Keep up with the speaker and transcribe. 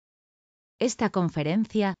Esta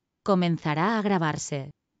conferencia comenzará a grabarse.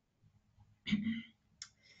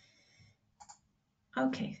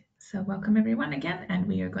 Okay, so welcome everyone again, and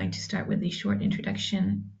we are going to start with a short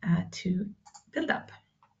introduction to BuildUp.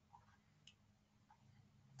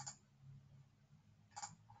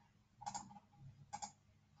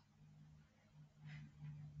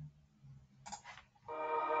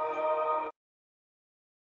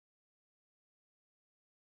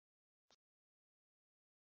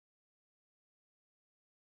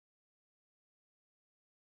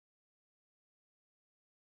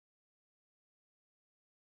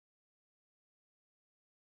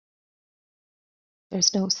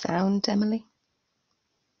 There's no sound, Emily.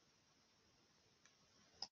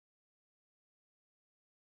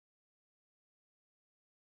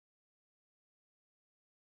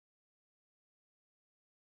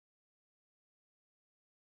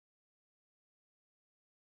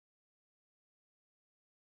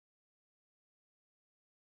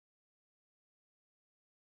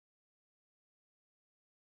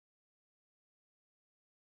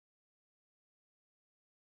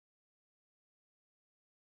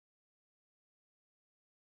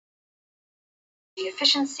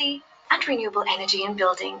 Efficiency and renewable energy in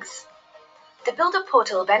buildings. The BuildUp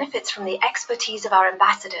portal benefits from the expertise of our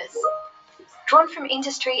ambassadors. Drawn from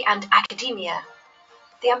industry and academia,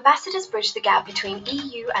 the ambassadors bridge the gap between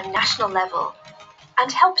EU and national level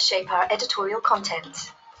and help shape our editorial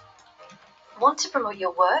content. Want to promote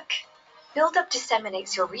your work? BuildUp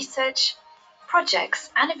disseminates your research,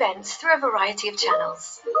 projects, and events through a variety of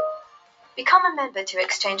channels. Become a member to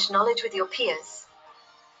exchange knowledge with your peers.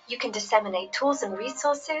 You can disseminate tools and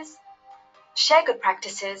resources, share good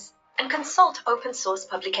practices, and consult open source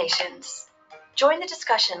publications. Join the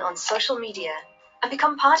discussion on social media and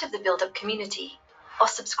become part of the BuildUp community, or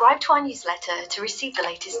subscribe to our newsletter to receive the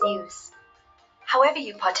latest news. However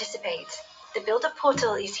you participate, the BuildUp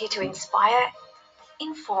portal is here to inspire,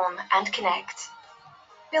 inform, and connect.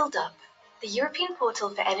 BuildUp, the European portal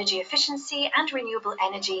for energy efficiency and renewable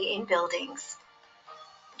energy in buildings.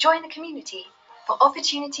 Join the community for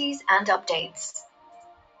opportunities and updates.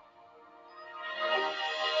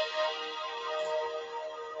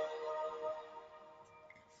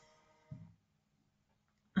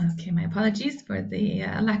 Okay, my apologies for the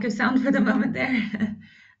lack of sound for the moment there,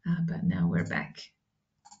 but now we're back.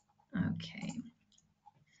 Okay,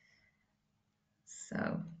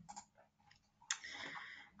 so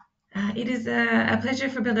it is a pleasure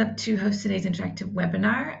for BuildUp to host today's interactive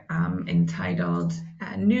webinar entitled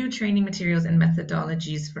New Training Materials and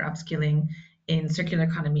Methodologies for Upskilling in Circular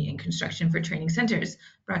Economy and Construction for Training Centers,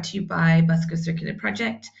 brought to you by BUS-GoCircular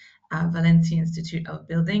Project, Valencia Institute of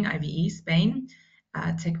Building, IVE, Spain,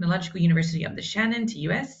 Technological University of the Shannon,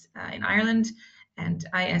 TUS, in Ireland, and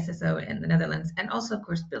ISSO in the Netherlands, and also, of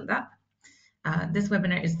course, BuildUp. This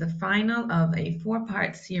webinar is the final of a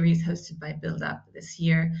 4-part series hosted by BuildUp this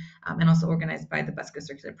year and also organized by the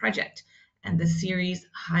BUS-GoCircular Project. And this series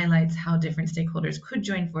highlights how different stakeholders could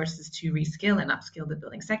join forces to reskill and upskill the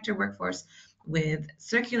building sector workforce with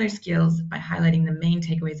circular skills by highlighting the main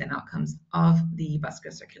takeaways and outcomes of the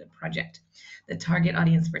BUS-GoCircular Project. The target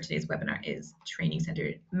audience for today's webinar is training center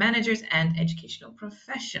managers and educational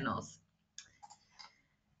professionals.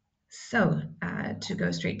 So to go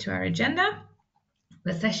straight to our agenda,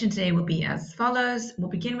 the session today will be as follows. We'll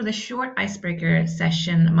begin with a short icebreaker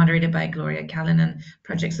session moderated by Gloria Callanan,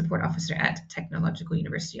 Project Support Officer at Technological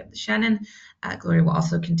University of the Shannon. Gloria will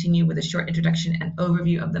also continue with a short introduction and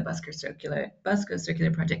overview of the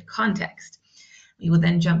BUS-GoCircular Project context. We will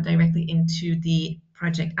then jump directly into the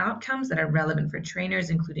project outcomes that are relevant for trainers,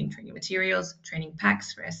 including training materials, training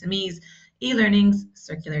packs for SMEs, e-learnings,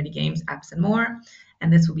 circularity games, apps, and more.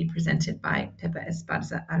 And this will be presented by Pepa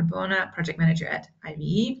Esparza Arbona, Project Manager at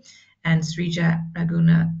IVE, and Srija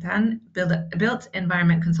Raghunathan, Built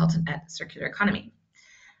Environment Consultant at Circular Economy.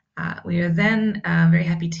 We are then very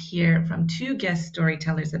happy to hear from 2 guest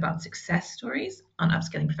storytellers about success stories on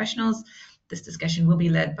upskilling professionals. This discussion will be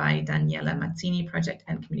led by Daniela Mazzini, Project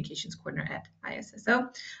and Communications Coordinator at ISSO,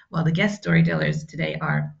 while the guest storytellers today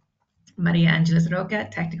are Maria Angeles Roca,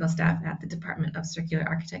 Technical Staff at the Department of Circular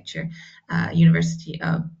Architecture, University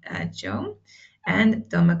of Jom, and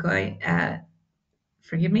Domagoj,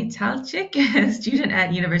 Talcik, student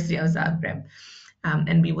at University of Zagreb.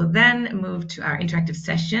 And we will then move to our interactive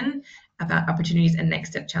session about opportunities and next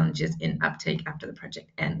step challenges in uptake after the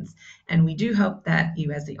project ends. And we do hope that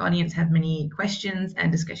you as the audience have many questions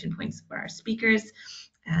and discussion points for our speakers.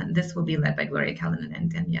 And this will be led by Gloria Callanan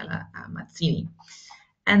and Daniela Mazzini.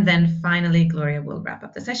 And then finally, Gloria will wrap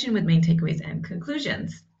up the session with main takeaways and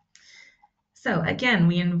conclusions. So again,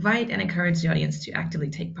 we invite and encourage the audience to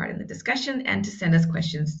actively take part in the discussion and to send us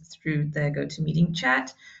questions through the GoToMeeting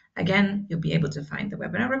chat. Again, you'll be able to find the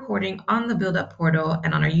webinar recording on the BuildUp portal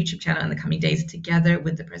and on our YouTube channel in the coming days, together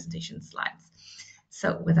with the presentation slides.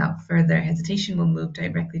 So without further hesitation, we'll move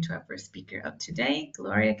directly to our first speaker of today,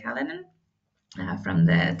 Gloria Callanan from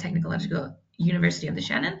the Technological University of the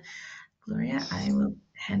Shannon. Gloria, I will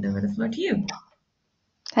hand over the floor to you.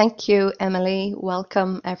 Thank you, Emily.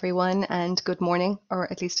 Welcome, everyone, and good morning, or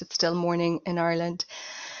at least it's still morning in Ireland.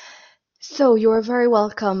 So you're very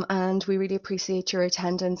welcome, and we really appreciate your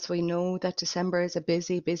attendance. We know that December is a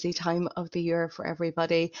busy, busy time of the year for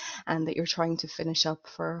everybody, and that you're trying to finish up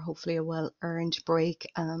for hopefully a well-earned break.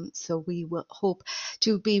 So we will hope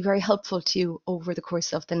to be very helpful to you over the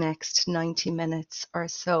course of the next 90 minutes or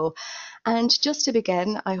so. And just to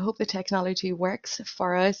begin, I hope the technology works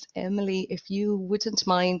for us. Emily, if you wouldn't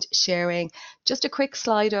mind sharing just a quick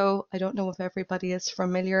Slido. I don't know if everybody is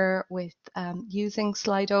familiar with using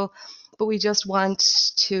Slido, but we just want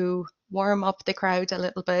to warm up the crowd a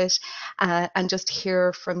little bit and just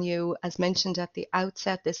hear from you. As mentioned at the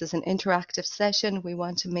outset, this is an interactive session. We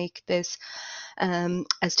want to make this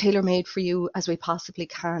as tailor-made for you as we possibly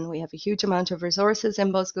can. We have a huge amount of resources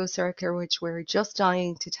in BUS-GoCircular, which we're just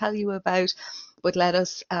dying to tell you about, but let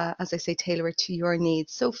us, as I say, tailor it to your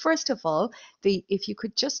needs. So first of all, if you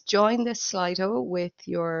could just join this Slido with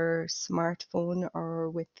your smartphone or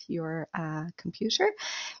with your computer.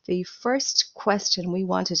 The first question we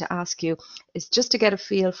wanted to ask you is just to get a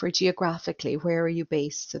feel for geographically, where are you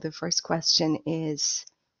based? So the first question is,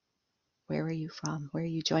 where are you from? Where are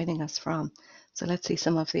you joining us from? So let's see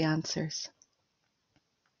some of the answers.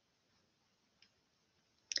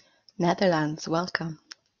 Netherlands, welcome.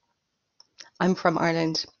 I'm from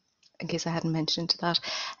Ireland, in case I hadn't mentioned that,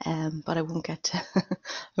 but I won't get to,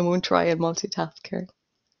 I won't try and multitask here.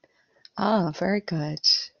 Ah, very good.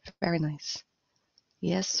 Very nice.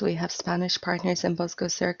 Yes, we have Spanish partners in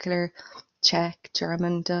BUS-GoCircular, Czech,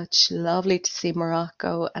 German, Dutch. Lovely to see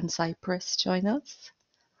Morocco and Cyprus join us.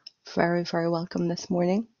 Very, very welcome this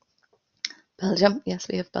morning. Belgium, yes,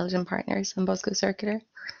 we have Belgian partners in BUS-GoCircular,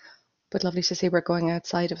 but lovely to see we're going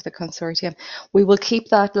outside of the consortium. We will keep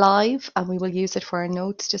that live and we will use it for our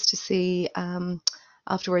notes just to see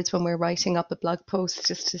afterwards when we're writing up a blog post,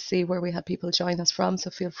 just to see where we have people join us from. So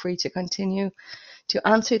feel free to continue to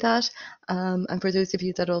answer that. And for those of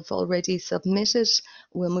you that have already submitted,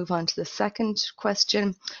 we'll move on to the second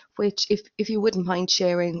question, which if you wouldn't mind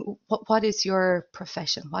sharing, what is your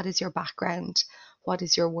profession? What is your background? What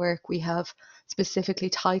is your work? We have specifically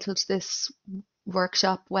titled this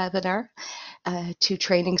workshop webinar to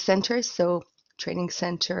training centers. So training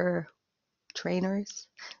center trainers,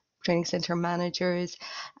 training center managers.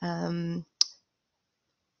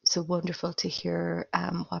 So wonderful to hear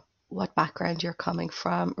what background you're coming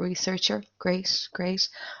from. Researcher, great, great.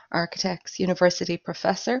 Architects, university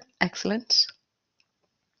professor, excellent.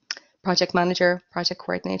 Project manager, project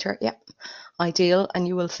coordinator, yeah, ideal. And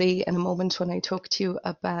you will see in a moment when I talk to you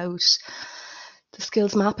about the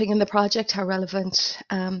skills mapping in the project, how relevant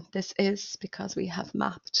this is, because we have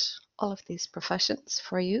mapped all of these professions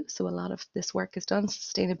for you. So a lot of this work is done.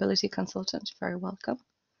 Sustainability consultant, very welcome.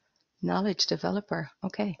 Knowledge developer,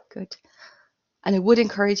 okay, good. And I would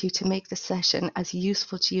encourage you to make the session as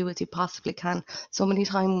useful to you as you possibly can. So many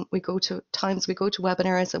times we go to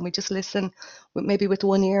webinars and we just listen, maybe with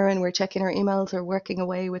one ear, and we're checking our emails or working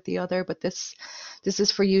away with the other. But this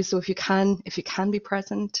is for you. So if you can be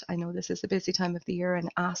present, I know this is a busy time of the year, and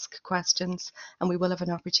ask questions. And we will have an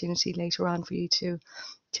opportunity later on for you to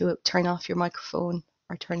turn off your microphone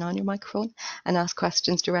or turn on your microphone and ask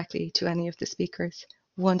questions directly to any of the speakers.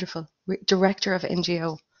 Wonderful. Director of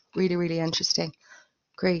NGO. Really, really interesting.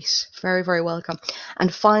 Great. Very, very welcome.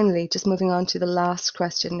 And finally, just moving on to the last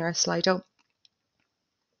question in our Slido.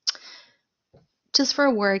 Just for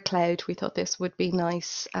a word cloud, we thought this would be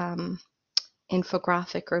nice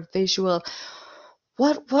infographic or visual.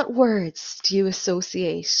 What words do you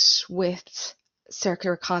associate with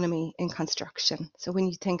circular economy in construction? So when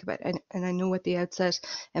you think about it, and I know at the outset,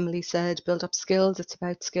 Emily said, build up skills. It's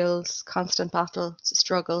about skills, constant battle, it's a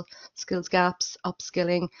struggle, skills gaps,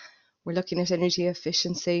 upskilling. We're looking at energy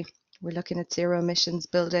efficiency. We're looking at zero emissions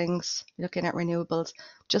buildings, looking at renewables.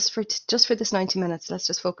 Just for this 90 minutes, let's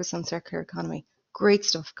just focus on circular economy. Great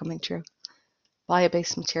stuff coming through.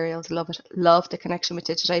 Bio-based materials, love it. Love the connection with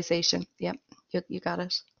digitization. Yep, you got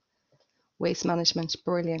it. Waste management,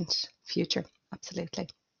 brilliant. Future, absolutely.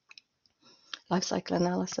 Life cycle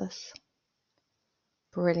analysis,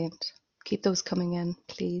 brilliant. Keep those coming in,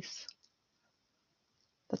 please.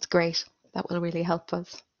 That's great. That will really help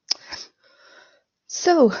us.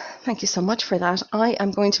 So thank you so much for that. I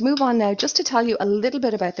am going to move on now just to tell you a little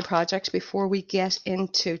bit about the project before we get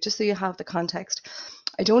into, just so you have the context.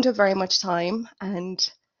 I don't have very much time, and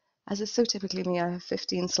as is so typically me, I have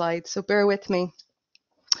 15 slides, so bear with me.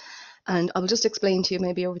 And I'll just explain to you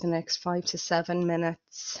maybe over the next 5 to 7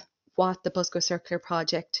 minutes what the BUS-GoCircular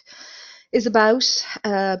project is about.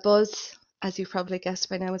 BUS, as you've probably guessed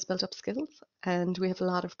by now, is Build Up Skills, and we have a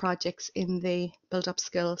lot of projects in the Build Up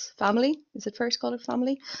Skills family. Is it fair to call it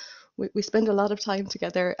family? We spend a lot of time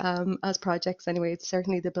together as projects anyway. It's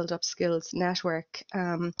certainly the Build Up Skills network.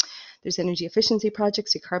 There's energy efficiency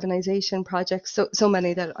projects, decarbonisation projects, so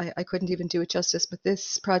many that I couldn't even do it justice. But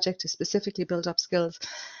this project is specifically Build Up Skills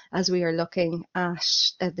as we are looking at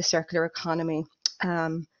the circular economy.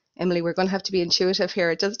 Emily, we're going to have to be intuitive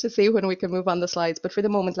here just to see when we can move on the slides. But for the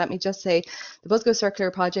moment, let me just say the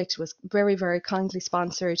BUS-GoCircular project was very, very kindly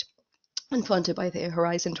sponsored and funded by the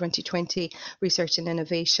Horizon 2020 Research and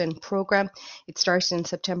Innovation Programme. It started in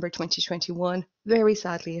September 2021. Very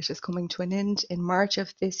sadly, it is coming to an end in March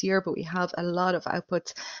of this year, but we have a lot of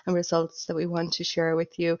outputs and results that we want to share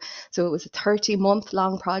with you. So it was a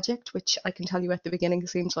 30-month-long project, which I can tell you at the beginning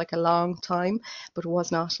seems like a long time, but it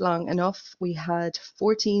was not long enough. We had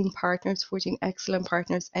 14 partners, 14 excellent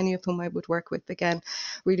partners, any of whom I would work with again,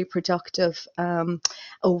 really productive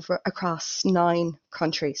across 9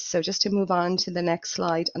 countries. So just to move on to the next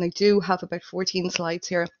slide, and I do have about 14 slides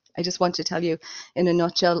here. I just want to tell you in a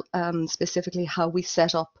nutshell specifically how we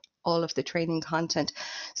set up all of the training content.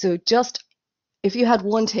 So just if you had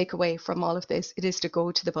one takeaway from all of this, it is to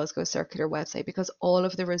go to the BUS-GoCircular website, because all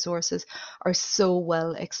of the resources are so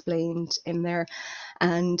well explained in there.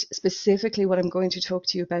 And specifically what I'm going to talk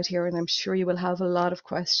to you about here, and I'm sure you will have a lot of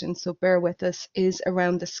questions, so bear with us, is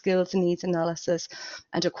around the skills and needs analysis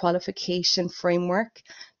and a qualification framework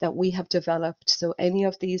that we have developed. So any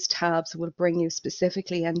of these tabs will bring you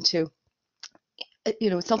specifically into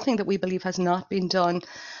something that we believe has not been done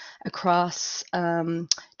across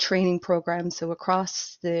training programs, so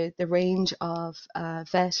across the range of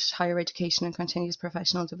VET, higher education and continuous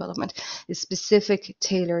professional development, is specific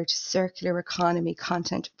tailored circular economy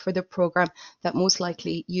content for the program that most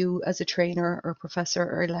likely you as a trainer or professor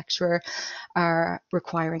or lecturer are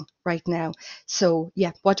requiring right now. So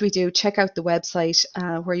yeah, what do we do? Check out the website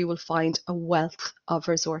where you will find a wealth of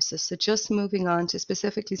resources. So just moving on to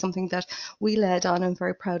specifically something that we led on, I'm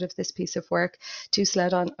very proud of this piece of work, to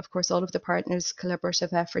led on, of course, all of the partners'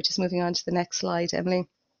 collaborative effort. Just moving on to the next slide, Emily,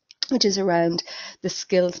 which is around the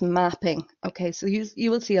skills mapping. Okay, so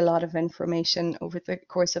you will see a lot of information over the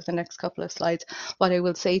course of the next couple of slides. What I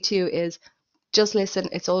will say to you is just listen.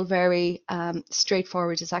 It's all very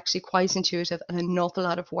straightforward. It's actually quite intuitive, and an awful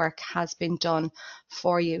lot of work has been done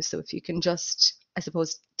for you. So if you can just, I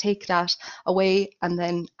suppose, take that away, and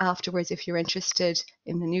then afterwards, if you're interested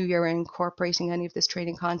in the new year incorporating any of this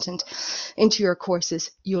training content into your courses,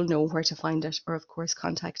 you'll know where to find it, or of course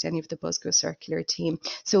contact any of the BUS-GoCircular team.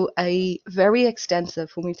 So a very extensive,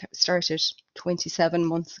 when we started 27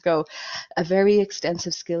 months ago, a very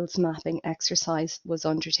extensive skills mapping exercise was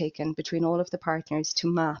undertaken between all of the partners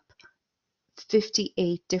to map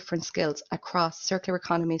 58 different skills across circular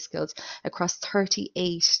economy skills, across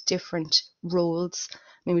 38 different roles.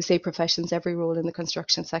 I mean, we say professions, every role in the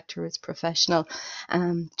construction sector is professional,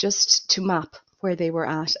 just to map where they were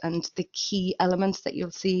at. And the key elements that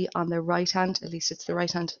you'll see on the right hand, at least it's the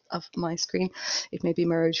right hand of my screen, it may be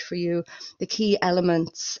mirrored for you, the key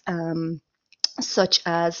elements such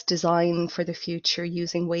as design for the future,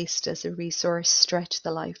 using waste as a resource, stretch the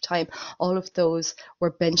lifetime, all of those were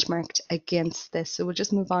benchmarked against this. So we'll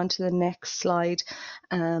just move on to the next slide.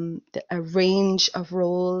 A range of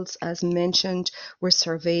roles, as mentioned, were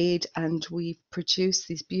surveyed, and we produced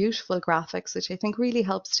these beautiful graphics, which I think really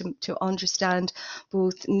helps to understand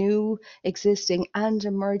both new, existing and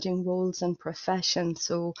emerging roles and professions.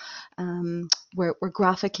 So we're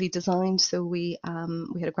graphically designed, so we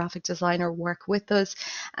had a graphic designer work with us,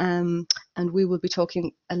 and we will be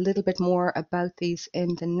talking a little bit more about these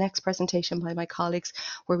in the next presentation by my colleagues,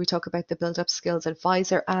 where we talk about the Build Up Skills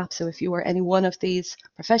Advisor app. So if you are any one of these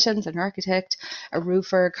professions, an architect, a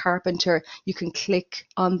roofer, carpenter, you can click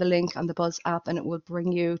on the link on the BUS app and it will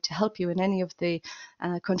bring you to help you in any of the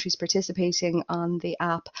countries participating on the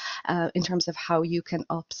app in terms of how you can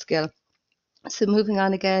upskill. So moving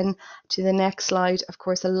on again to the next slide, of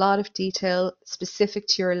course, a lot of detail specific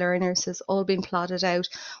to your learners has all been plotted out.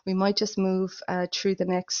 We might just move through the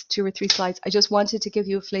next 2 or 3 slides. I just wanted to give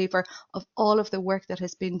you a flavour of all of the work that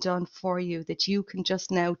has been done for you that you can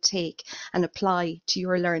just now take and apply to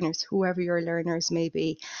your learners, whoever your learners may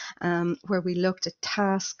be, where we looked at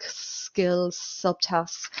tasks, skills,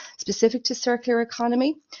 subtasks specific to circular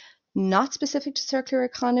economy. Not specific to circular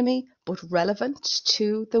economy, but relevant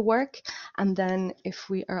to the work. And then if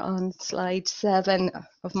we are on slide 7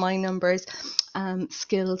 of my numbers,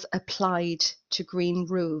 skills applied to green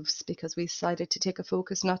roofs, because we decided to take a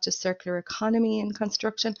focus not just circular economy in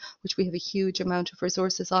construction, which we have a huge amount of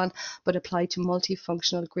resources on, but applied to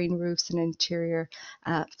multifunctional green roofs and interior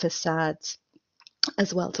facades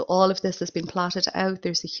as well. So all of this has been plotted out.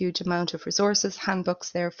 There's a huge amount of resources,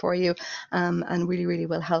 handbooks there for you, and really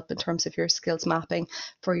will help in terms of your skills mapping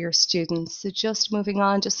for your students. So just moving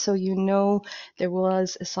on, just so you know, there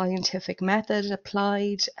was a scientific method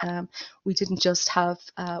applied. We didn't just have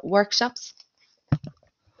workshops.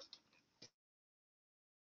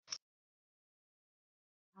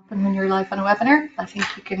 Happen when you're live on a webinar. I think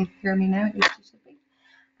you can hear me now, at least you should be.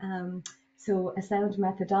 So a sound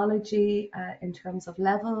methodology in terms of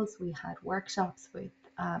levels. We had workshops with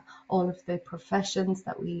all of the professions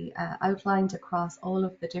that we outlined across all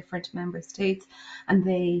of the different member states, and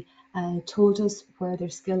they told us where their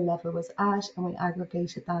skill level was at, and we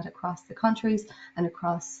aggregated that across the countries and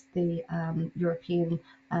across the European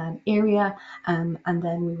area, and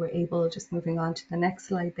then we were able, just moving on to the next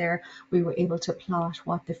slide there, we were able to plot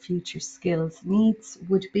what the future skills needs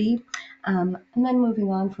would be. And then moving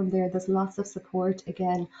on from there, there's lots of support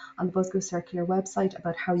again on the BUS-GoCircular website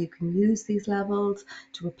about how you can use these levels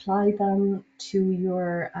to apply them to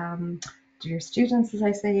your students, as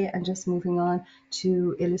I say, and just moving on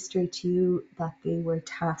to illustrate to you that they were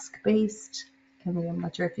task-based. Emily, I'm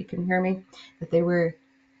not sure if you can hear me, that they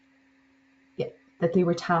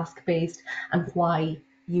were task-based and why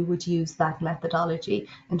you would use that methodology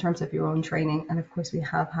in terms of your own training. And of course, we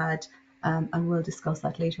have had, and we'll discuss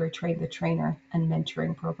that later, a train the trainer and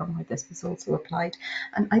mentoring program where this was also applied.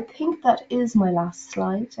 And I think that is my last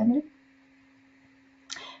slide, Emily.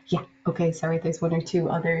 Yeah, okay, sorry, there's 1 or 2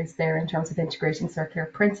 others there in terms of integrating circular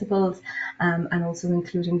principles, and also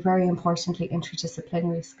including, very importantly,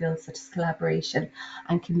 interdisciplinary skills such as collaboration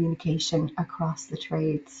and communication across the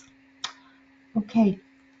trades. Okay,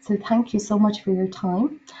 so thank you so much for your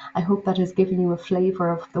time. I hope that has given you a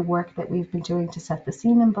flavour of the work that we've been doing to set the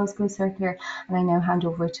scene in BUS-GoCircular, and I now hand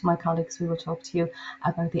over to my colleagues who will talk to you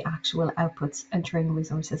about the actual outputs and training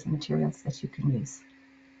resources and materials that you can use.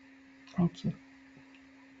 Thank you.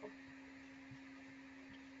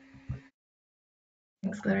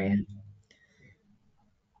 Thanks, Gloria.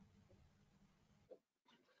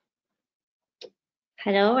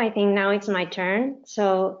 Hello, I think now it's my turn.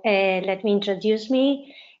 So let me introduce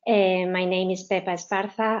me. My name is Pepa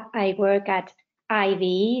Esparza. I work at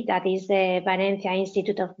IBE, that is the Valencia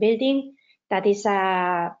Institute of Building. That is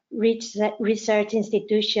a research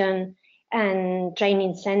institution and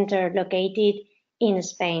training center located in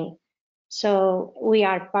Spain. So we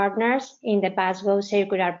are partners in the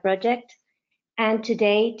BUS-GoCircular project. And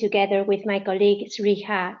today, together with my colleague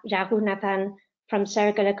Sriha Raghunathan from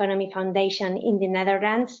Circular Economy Foundation in the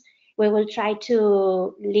Netherlands, we will try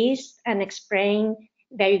to list and explain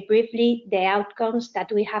very briefly the outcomes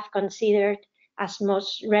that we have considered as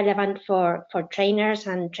most relevant for trainers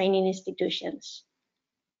and training institutions.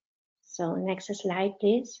 So next slide,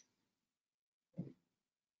 please.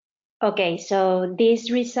 Okay, so these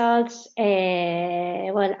results,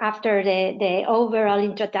 well, after the overall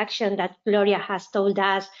introduction that Gloria has told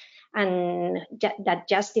us, and that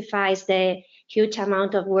justifies the huge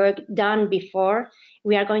amount of work done before,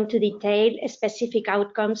 we are going to detail specific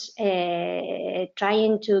outcomes,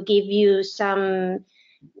 trying to give you some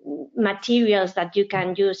materials that you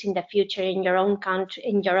can use in the future in your own country,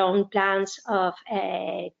 in your own plans of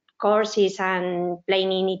courses and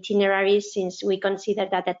planning itineraries, since we consider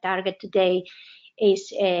that the target today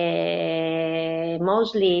is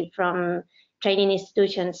mostly from training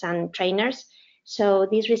institutions and trainers. So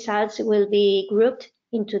these results will be grouped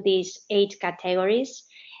into these 8 categories.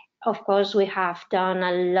 Of course, we have done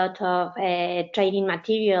a lot of training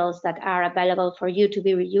materials that are available for you to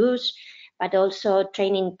be reused, but also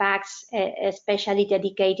training packs, especially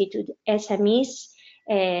dedicated to SMEs.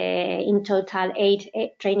 In total,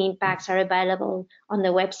 8 training packs are available on the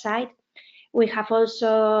website. We have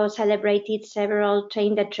also celebrated several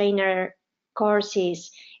Train the Trainer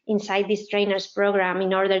courses inside this trainers program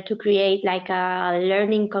in order to create like a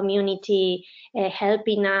learning community,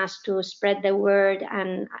 helping us to spread the word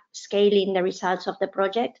and scaling the results of the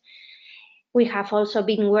project. We have also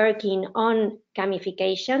been working on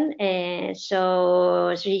gamification,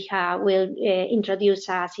 so Sriha will introduce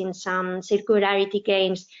us in some circularity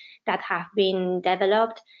games that have been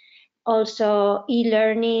developed, also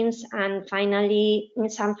e-learnings, and finally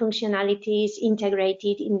some functionalities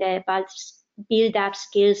integrated in the Build Up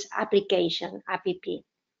Skills application, app.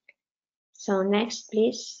 So next,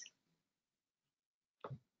 please.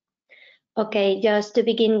 Okay, just to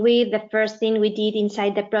begin with, the first thing we did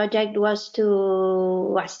inside the project was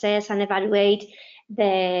to assess and evaluate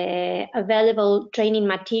the available training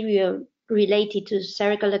material related to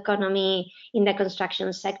circular economy in the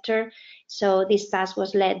construction sector. So this task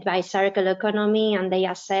was led by Circular Economy, and they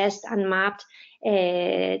assessed and mapped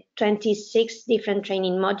 26 different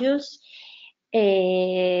training modules.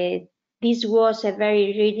 This was a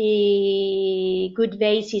really good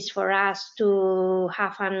basis for us to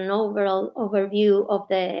have an overall overview of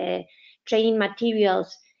the training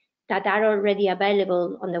materials that are already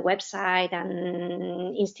available on the website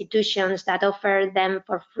and institutions that offer them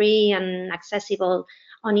for free and accessible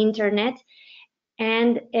on internet.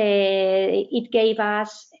 And it gave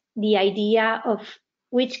us the idea of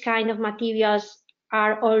which kind of materials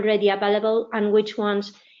are already available and which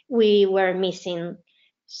ones we were missing.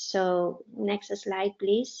 So next slide,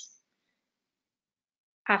 please.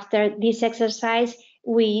 After this exercise,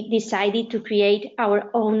 we decided to create our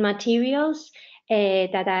own materials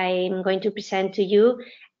that I'm going to present to you,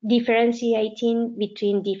 differentiating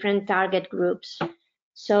between different target groups.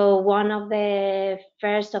 So one of the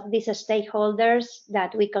first of these stakeholders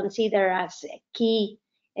that we consider as key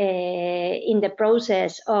in the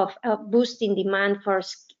process of boosting demand for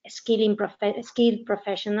skilled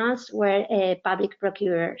professionals were public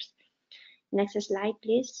procurers. Next slide,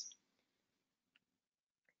 please.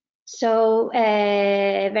 So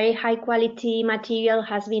very high quality material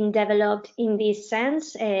has been developed in this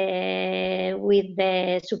sense with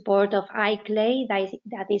the support of iClay,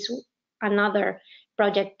 that is another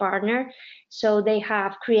project partner. So they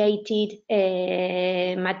have created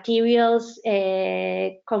materials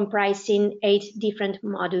comprising 8 different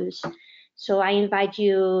modules. So I invite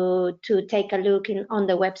you to take a look on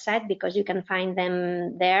the website because you can find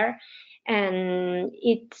them there. And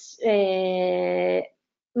it's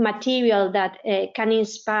material that can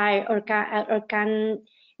inspire or can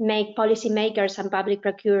make policymakers and public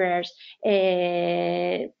procurers,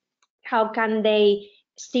 how can they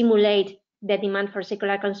stimulate the demand for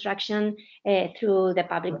circular construction through the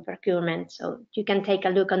public procurement. So you can take a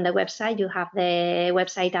look on the website. You have the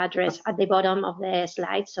website address at the bottom of the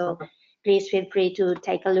slide. So please feel free to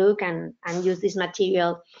take a look and use this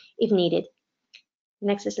material if needed.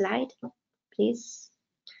 Next slide, please.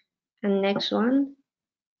 And next one.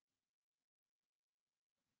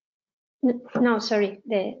 No, sorry,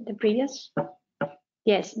 the previous.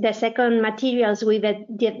 Yes, the second materials we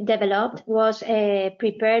developed was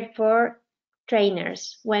prepared for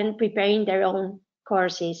trainers when preparing their own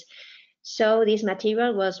courses. So this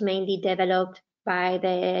material was mainly developed by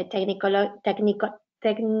the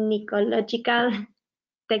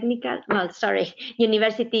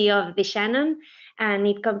University of the Shannon, and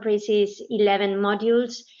it comprises 11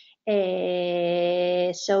 modules.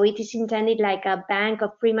 So it is intended like a bank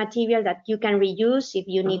of free material that you can reuse. If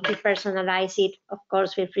you need to personalize it, of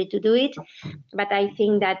course, feel free to do it. But I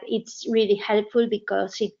think that it's really helpful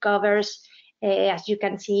because it covers, as you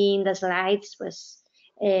can see in the slides, was,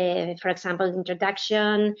 for example,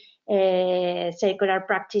 introduction, circular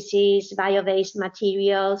practices, bio-based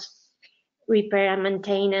materials, repair and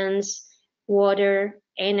maintenance, water,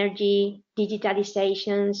 energy,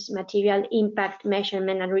 digitalizations, material impact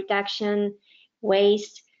measurement and reduction,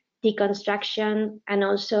 waste, deconstruction, and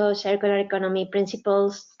also circular economy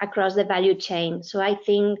principles across the value chain. So I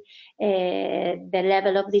think the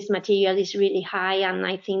level of this material is really high, and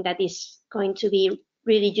I think that is going to be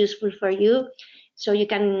really useful for you. So you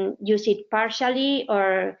can use it partially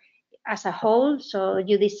or as a whole, so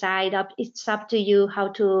you decide, it's up to you how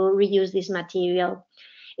to reuse this material.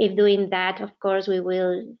 If doing that, of course, we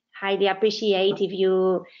will highly appreciate if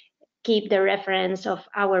you keep the reference of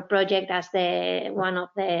our project as one of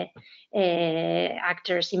the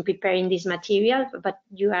actors in preparing this material, but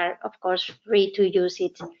you are, of course, free to use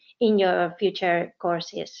it in your future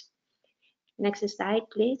courses. Next slide,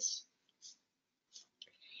 please.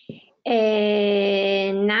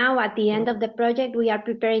 Now at the end of the project, we are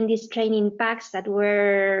preparing these training packs that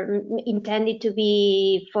were intended to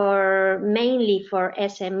be mainly for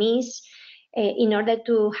SMEs, in order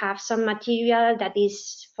to have some material that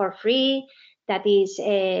is for free, that is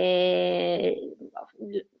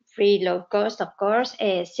free, low cost, of course,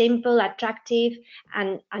 simple, attractive,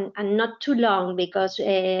 and not too long, because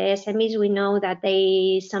SMEs, we know that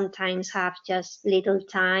they sometimes have just little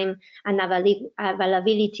time and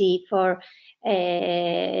availability for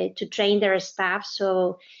to train their staff.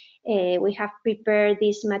 So we have prepared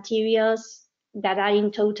these materials that are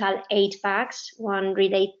in total 8 packs.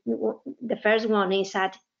 The first one is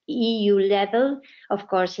at EU level, of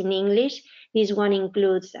course, in English. This one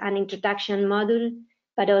includes an introduction module,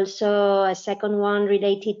 but also a second one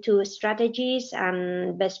related to strategies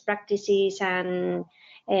and best practices and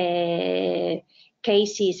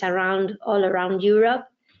cases all around Europe.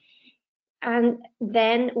 And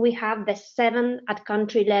then we have the 7 at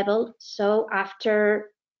country level. So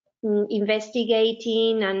after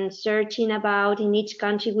investigating and searching about in each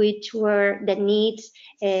country which were the needs,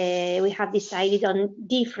 we have decided on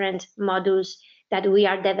different modules that we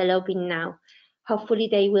are developing now. Hopefully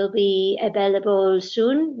they will be available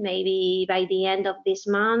soon, maybe by the end of this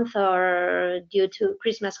month, or due to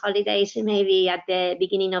Christmas holidays, maybe at the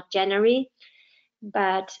beginning of January.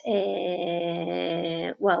 But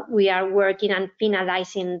well, we are working on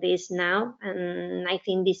finalizing this now, and I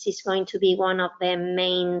think this is going to be one of the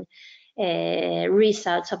main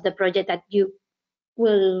results of the project that you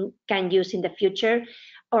can use in the future,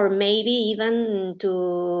 or maybe even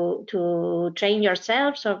to train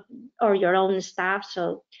yourselves or your own staff.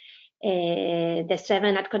 So the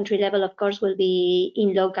 7 at country level, of course, will be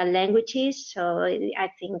in local languages. So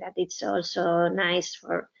I think that it's also nice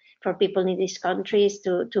for people in these countries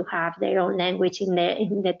to have their own language in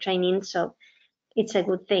the training. So it's a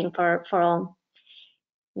good thing for all.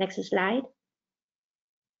 Next slide.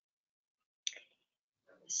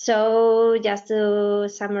 So just to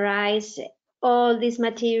summarize, all these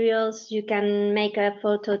materials, you can make a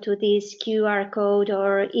photo to this QR code,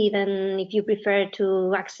 or even if you prefer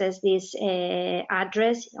to access this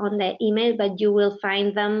address on the email, but you will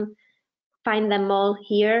find them all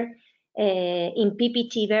here in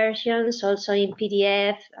PPT versions, also in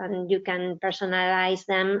PDF, and you can personalize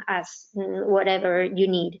them as whatever you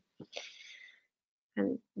need.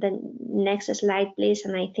 And the next slide, please,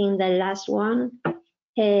 and I think the last one.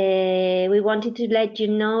 We wanted to let you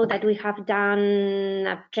know that we have done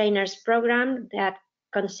a trainers program that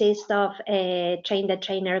consists of train the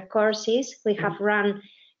trainer courses. We have run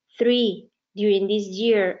 3 during this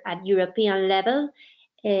year at European level,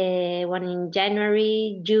 one in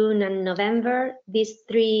January, June, and November. These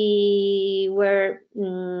 3 were,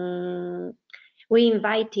 we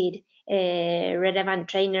invited relevant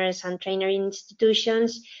trainers and trainer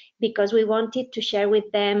institutions because we wanted to share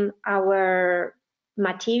with them our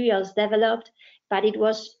materials developed, but it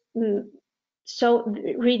was so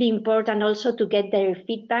really important also to get their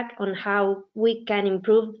feedback on how we can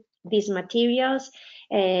improve these materials,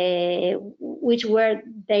 which were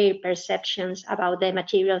their perceptions about the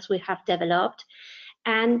materials we have developed.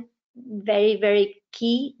 And very, very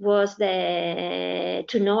key was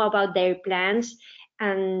to know about their plans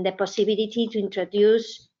and the possibility to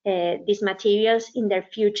introduce these materials in their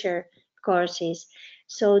future courses.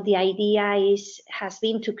 So the idea has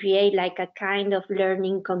been to create like a kind of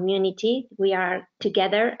learning community. We are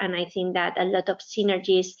together, and I think that a lot of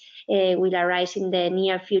synergies will arise in the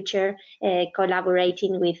near future,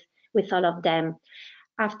 collaborating with all of them.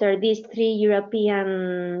 After these 3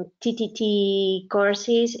 European TTT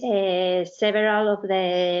courses, several of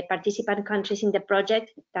the participant countries in the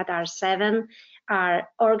project, that are 7, are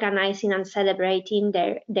organizing and celebrating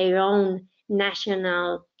their own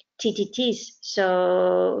national TTTs.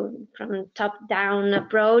 So from top-down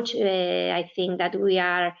approach, I think that we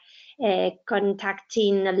are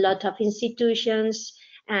contacting a lot of institutions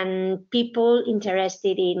and people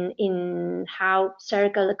interested in how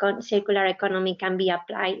circular economy can be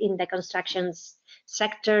applied in the construction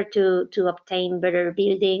sector to obtain better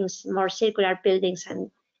buildings, more circular buildings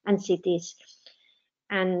and cities.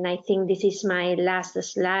 And I think this is my last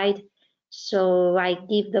slide. So I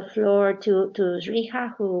give the floor to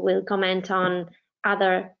Riha, who will comment on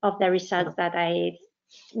other of the results that I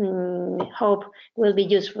hope will be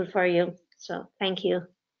useful for you. So thank you.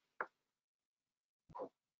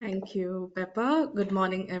 Thank you, Pepa. Good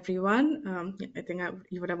morning, everyone. I think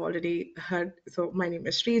you would have already heard. So my name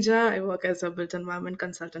is Srija. I work as a built environment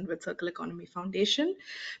consultant with Circle Economy Foundation.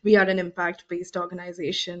 We are an impact-based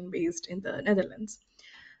organization based in the Netherlands.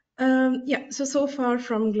 So far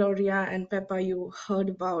from Gloria and Pepa, you heard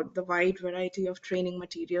about the wide variety of training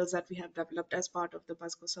materials that we have developed as part of the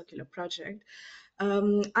BUS-GoCircular project.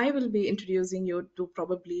 I will be introducing you to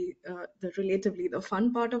probably the relatively the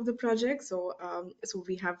fun part of the project. So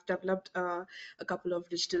we have developed a couple of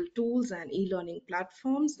digital tools and e-learning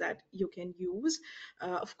platforms that you can use,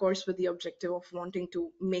 of course, with the objective of wanting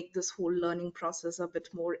to make this whole learning process a bit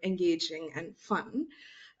more engaging and fun.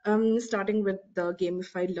 Starting with the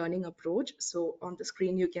gamified learning approach. So on the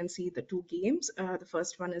screen, you can see the two games. The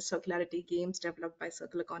first one is Circularity Games developed by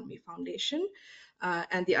Circular Economy Foundation.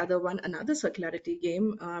 And the other one, another circularity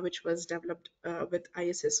game, which was developed with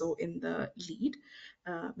ISSO in the lead.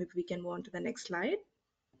 Maybe we can move on to the next slide.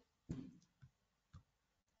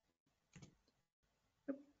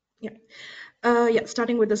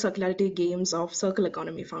 Starting with the circularity games of Circular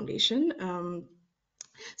Economy Foundation.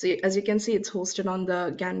 So as you can see, it's hosted on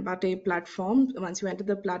the Ganbate platform. Once you enter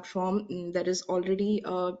the platform, there is already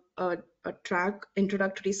a track,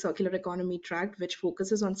 introductory circular economy track, which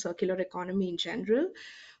focuses on circular economy in general.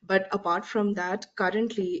 But apart from that,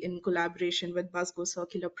 currently in collaboration with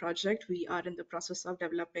BUS-GoCircular project, we are in the process of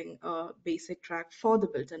developing a basic track for the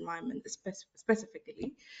built environment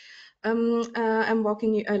specifically. I'll walk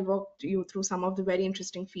you through some of the very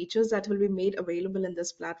interesting features that will be made available in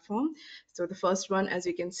this platform. So the first one, as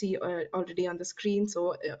you can see already on the screen,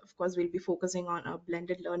 so of course we'll be focusing on a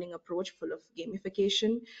blended learning approach full of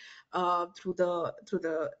gamification. Through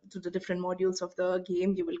the different modules of the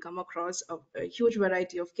game, you will come across a huge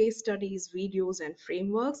variety of case studies, videos, and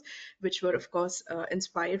frameworks, which were of course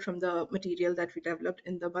inspired from the material that we developed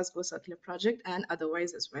in the BUS-GoCircular project and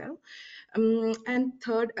otherwise as well. And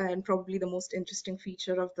third, and probably the most interesting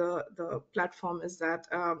feature of the platform is that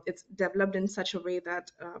it's developed in such a way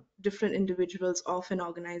that different individuals of an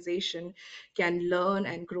organization can learn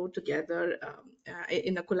and grow together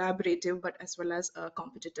in a collaborative but as well as a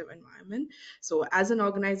competitive environment. So as an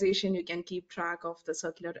organization, you can keep track of the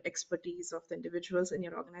circular expertise of the individuals in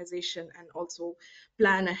your organization and also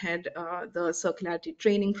plan ahead the circularity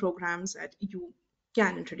training programs that you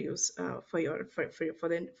can introduce for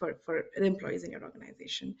the employees in your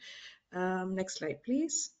organization. Next slide,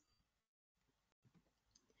 please.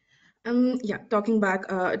 Talking about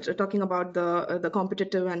the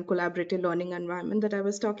competitive and collaborative learning environment that I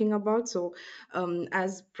was talking about. So,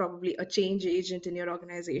 as probably a change agent in your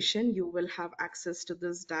organization, you will have access to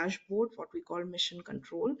this dashboard, what we call mission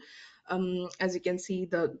control. As you can see,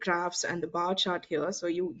 the graphs and the bar chart here. So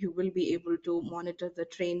you will be able to monitor the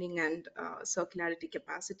training and circularity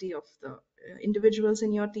capacity of the individuals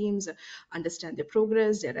in your teams, understand their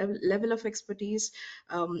progress, their level of expertise,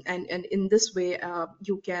 and in this way,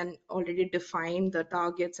 you can already define the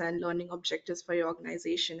targets and learning objectives for your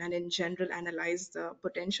organization, and in general, analyze the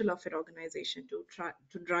potential of your organization to try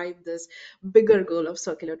to drive this bigger goal of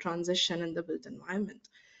circular transition in the built environment.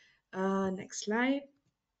 Next slide.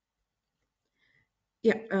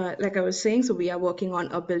 Like I was saying, so we are working on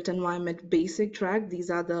a built environment basic track. These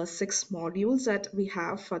are the 6 modules that we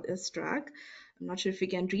have for this track. I'm not sure if we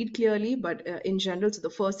can read clearly, but in general, so the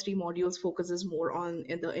first 3 modules focuses more on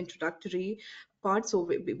the introductory part. So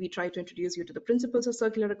we try to introduce you to the principles of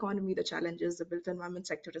circular economy, the challenges the built environment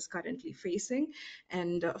sector is currently facing,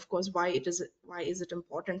 and of course, why is it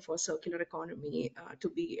important for circular economy to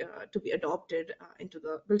be adopted into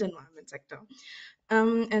the built environment sector.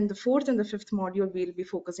 And the 4th and the 5th module, we'll be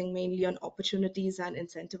focusing mainly on opportunities and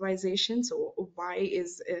incentivization. So why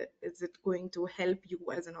is it going to help you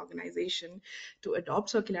as an organization to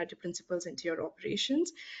adopt circularity principles into your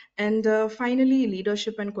operations? And finally,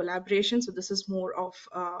 leadership and collaboration. So this is more of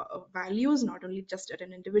values, not only just at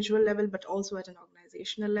an individual level, but also at an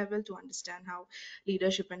organizational level, to understand how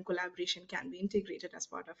leadership and collaboration can be integrated as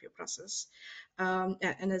part of your process.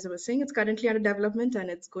 And as I was saying, it's currently under development and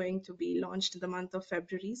it's going to be launched in the month of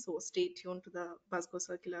February. So stay tuned to the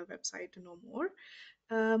BUS-GoCircular website to know more.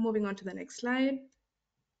 Moving on to the next slide.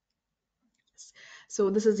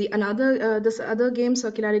 So this is this other game,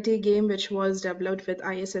 circularity game, which was developed with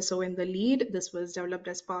ISSO in the lead. This was developed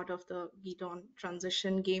as part of the Beat-on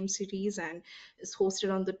Transition game series and is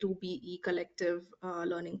hosted on the 2BE collective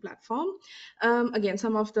learning platform. Again,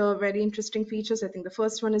 some of the very interesting features. I think the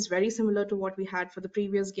first one is very similar to what we had for the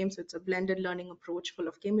previous game. So it's a blended learning approach full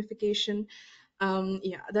of gamification.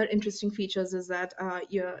 Other interesting features is that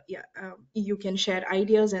you can share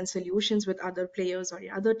ideas and solutions with other players or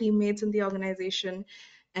your other teammates in the organization.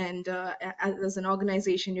 And as an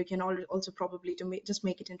organization, you can also probably, to just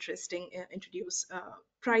make it interesting, introduce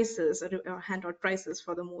prizes or hand out prizes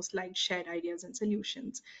for the most liked shared ideas and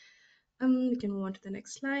solutions. We can move on to the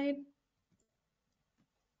next slide.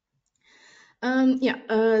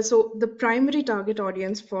 So the primary target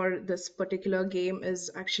audience for this particular game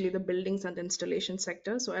is actually the buildings and installation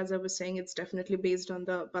sector. So as I was saying, it's definitely based on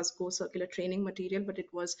the BUS-GoCircular training material, but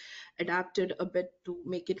it was adapted a bit to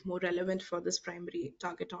make it more relevant for this primary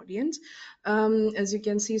target audience. As you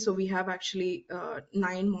can see, so we have actually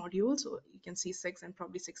 9 modules. So you can see 6 and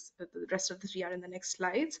probably 6. The rest of the 3 are in the next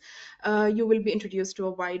slides. You will be introduced to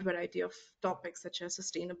a wide variety of topics such as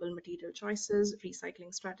sustainable material choices,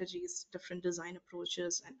 recycling strategies, different design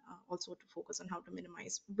approaches, and also to focus on how to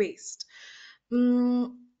minimize waste.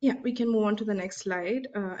 Yeah, we can move on to the next slide,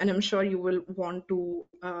 and I'm sure you will want to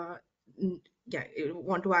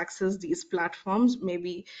want to access these platforms.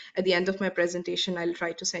 Maybe at the end of my presentation, I'll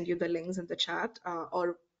try to send you the links in the chat,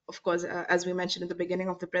 or of course, as we mentioned in the beginning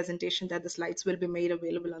of the presentation, that the slides will be made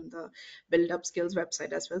available on the Build Up Skills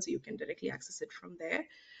website as well, so you can directly access it from there.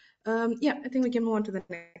 Yeah, I think we can move on to the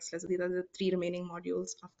next slide. So these are the 3 remaining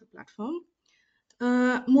modules of the platform.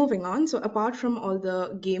 Moving on, so apart from all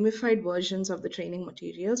the gamified versions of the training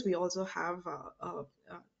materials, we also have a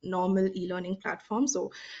normal e-learning platform.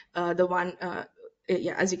 So the one,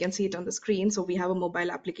 yeah, as you can see it on the screen, so we have a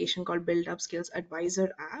mobile application called Build Up Skills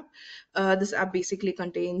Advisor app. This app basically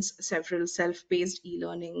contains several self-paced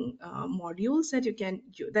e-learning modules that you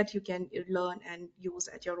can learn and use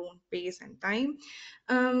at your own pace and time.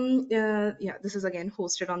 Yeah, this is again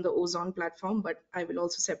hosted on the Ozone platform, but I will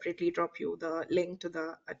also separately drop you the link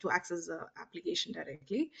to access the application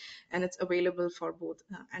directly, and it's available for both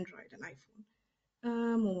Android and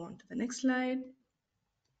iPhone. Move on to the next slide.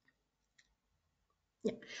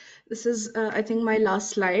 Yeah, this is, I think, my last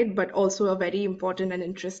slide, but also a very important and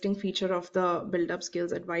interesting feature of the Build Up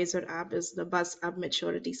Skills Advisor app is the BUS App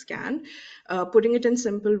Maturity Scan. Putting it in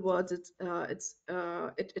simple words, it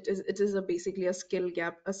is basically a skill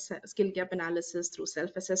gap analysis through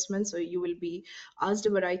self-assessment. So you will be asked a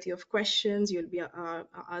variety of questions. You'll be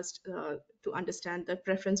asked to understand the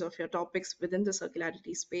preference of your topics within the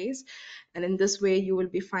circularity space, and in this way, you will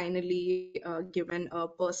be finally given a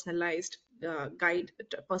personalized guide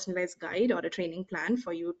or a training plan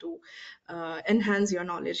for you to enhance your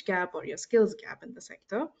knowledge gap or your skills gap in the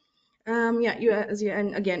sector. And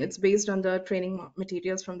again, it's based on the training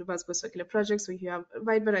materials from the BUS-GoCircular project. So you have a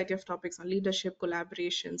wide variety of topics on leadership,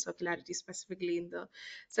 collaboration, circularity specifically in the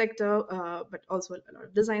sector, but also a lot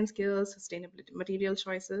of design skills, sustainability, material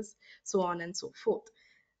choices, so on and so forth.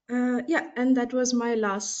 Yeah, and that was my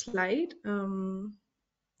last slide.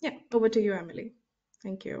 Yeah, over to you, Emily.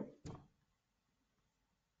 Thank you.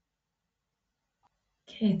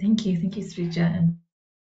 Okay, thank you, Srija, and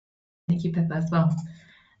thank you, Pepa, as well.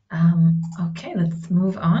 Okay, let's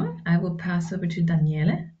move on. I will pass over to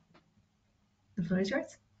Daniele. The floor is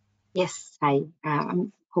yours. Yes, hi.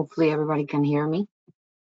 Hopefully everybody can hear me.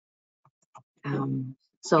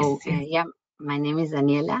 Yes. Yeah, my name is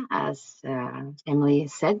Daniela, as Emily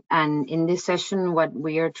said, and in this session, what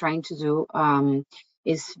we are trying to do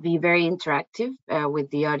is be very interactive with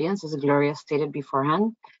the audience, as Gloria stated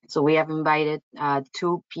beforehand. So we have invited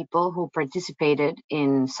 2 people who participated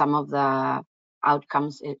in some of the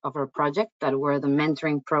outcomes of our project that were the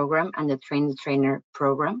mentoring program and the train the trainer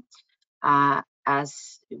program.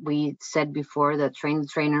 As we said before, the train the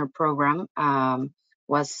trainer program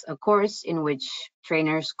was a course in which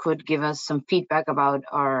trainers could give us some feedback about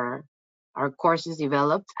our courses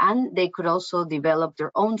developed, and they could also develop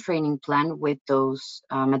their own training plan with those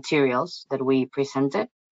materials that we presented.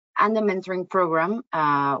 And the mentoring program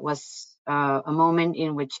was a moment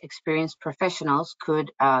in which experienced professionals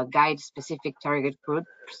could guide specific target groups,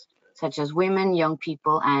 such as women, young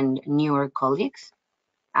people, and newer colleagues.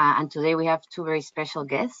 And today we have 2 very special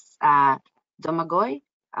guests, Domagoj,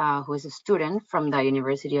 who is a student from the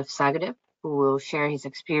University of Zagreb, who will share his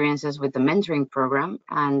experiences with the mentoring program,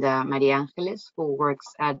 and Maria Angeles, who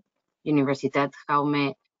works at Universitat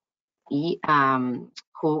Jaume I,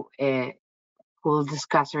 who will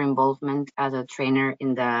discuss her involvement as a trainer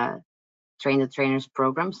in the Train the Trainers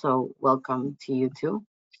program. So welcome to you too.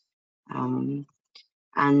 And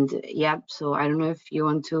yeah, so I don't know if you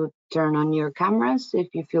want to turn on your cameras, if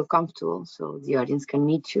you feel comfortable, so the audience can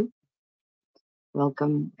meet you.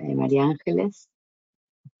 Welcome, Maria Angeles.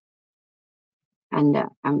 And I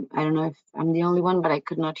don't know if I'm the only one, but I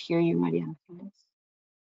could not hear you, Maria Angeles.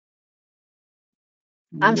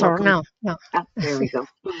 I'm sorry, no. There we go.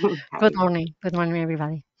 Good morning,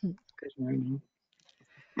 everybody. Good morning.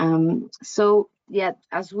 So yeah,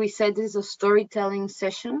 as we said, this is a storytelling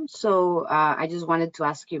session. So I just wanted to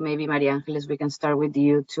ask you, maybe Maria Angeles, we can start with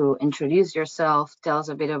you to introduce yourself, tell us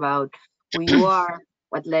a bit about who you are,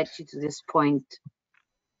 what led you to this point.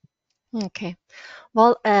 Okay.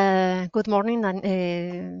 Well, good morning,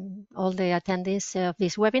 all the attendees of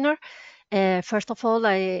this webinar. First of all,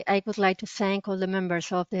 I would like to thank all the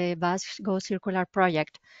members of the BUS-GoCircular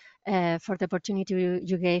project for the opportunity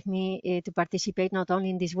you gave me to participate not only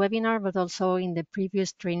in this webinar, but also in the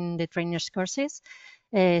previous trainers courses.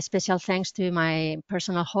 Special thanks to my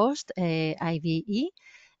personal host, IVE,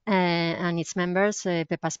 and its members,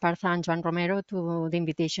 Pepa Esparza and Joan Romero, to the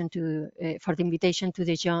invitation for the invitation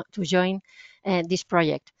to join this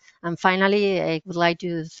project. And finally, I would like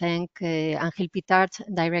to thank Ángel Pitart,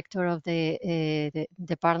 director of the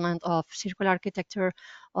Department of Circular Architecture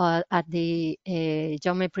at the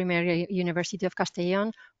Jaume I University of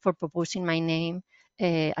Castellón, for proposing my name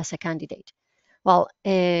as a candidate. Well,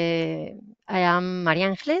 I am María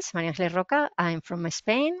Ángeles Roca. I'm from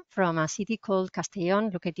Spain, from a city called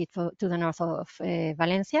Castellón, located to the north of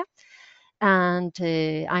Valencia. And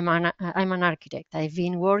I'm an architect. I've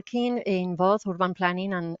been working in both urban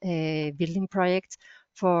planning and building projects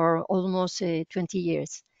for almost 20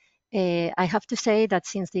 years. I have to say that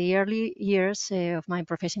since the early years of my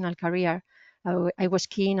professional career, I was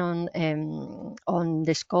keen on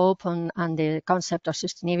the scope and the concept of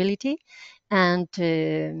sustainability, and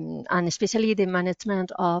especially the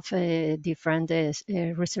management of different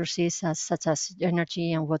resources such as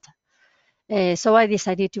energy and water. So I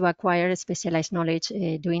decided to acquire specialized knowledge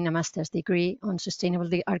doing a master's degree on sustainable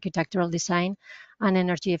architectural design and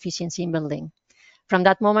energy efficiency in building. From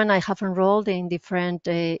that moment, I have enrolled in different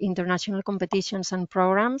international competitions and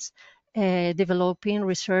programs, developing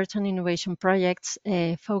research and innovation projects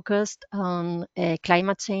focused on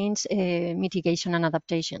climate change mitigation and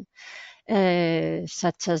adaptation,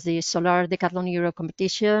 such as the Solar Decathlon Euro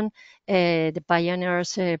competition, the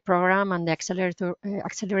Pioneers program, and the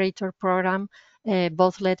Accelerator program,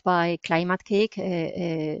 both led by Climate Cake,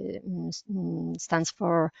 stands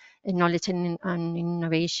for Knowledge and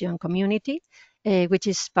Innovation Community, which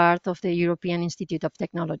is part of the European Institute of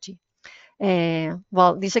Technology.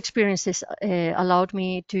 Well, these experiences allowed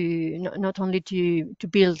me to not only to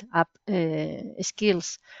build up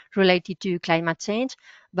skills related to climate change,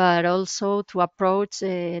 but also to approach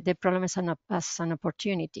the problem as an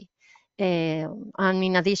opportunity. And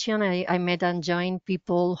in addition, I met and joined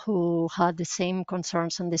people who had the same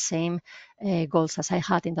concerns and the same goals as I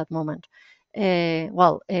had in that moment.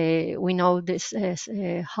 We know this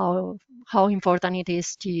how important it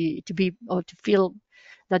is to be or to feel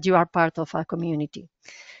that you are part of a community.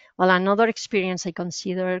 Well, another experience I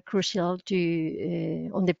consider crucial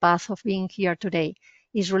on the path of being here today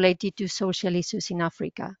is related to social issues in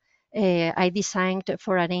Africa. I designed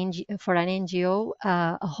for an NGO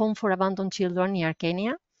a home for abandoned children near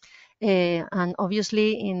Kenya. And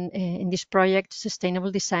obviously, in this project,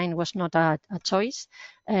 sustainable design was not a choice,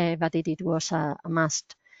 but it was a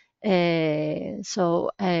must.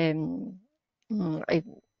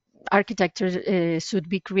 Architecture should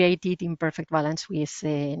be created in perfect balance with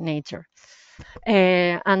nature.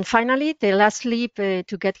 And finally, the last leap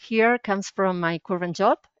to get here comes from my current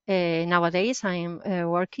job. Nowadays, I am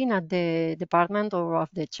working at the department or of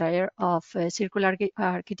the chair of circular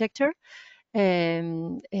architecture,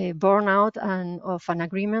 born out of an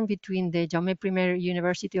agreement between the Jaume I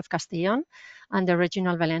University of Castellón and the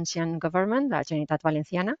regional Valencian government, la Generalitat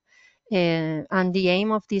Valenciana. And the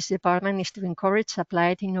aim of this department is to encourage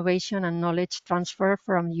applied innovation and knowledge transfer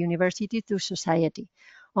from the university to society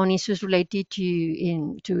on issues related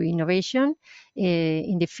to innovation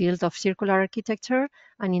in the field of circular architecture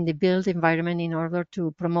and in the built environment in order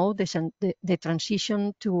to promote the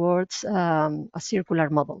transition towards a circular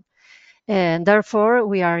model. And therefore,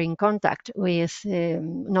 we are in contact with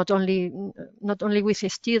not only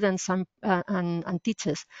with students and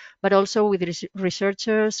teachers, but also with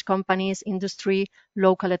researchers, companies, industry,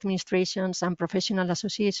 local administrations, and professional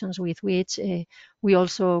associations with which we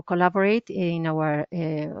also collaborate in our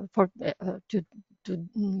for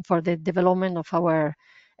the development of our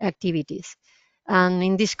activities. And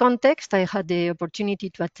in this context, I had the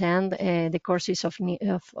opportunity to attend the courses of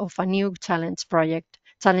a new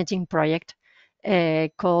challenging project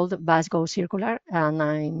called BUS-GoCircular,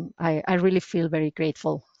 and I really feel very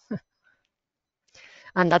grateful.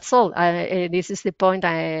 And that's all. This is the point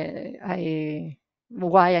why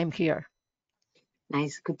I'm here.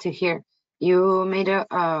 Nice, good to hear. You made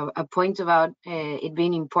a point about it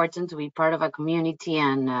being important to be part of a community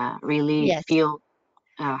and really Yes. feel.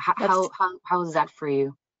 How is that for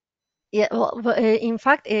you? Yeah, well, in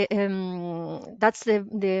fact, that's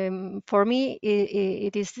for me.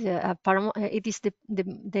 It is a paramount. It is the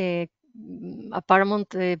a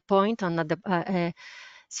paramount point on the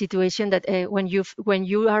situation that when you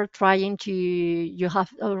are trying to you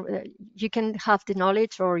can have the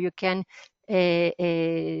knowledge or you can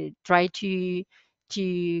try to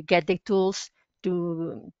get the tools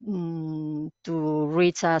to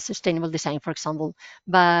reach a sustainable design, for example.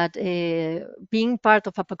 But being part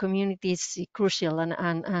of a community is crucial,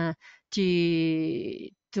 and to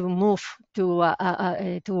move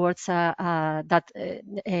towards that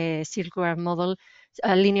circular model,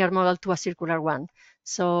 a linear model to a circular one.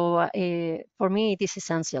 So for me, it is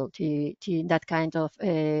essential to that kind of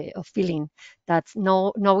feeling, that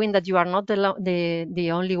knowing that you are not the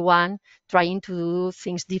only one trying to do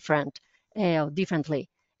things differently.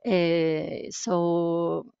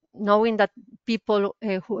 So knowing that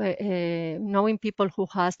knowing people who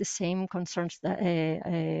has the same concerns that,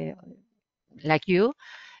 like you,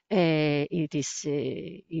 it is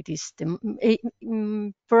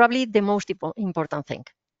probably the most important thing.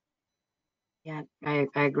 Yeah, I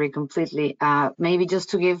agree completely. Maybe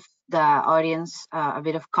just to give the audience a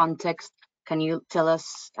bit of context, can you tell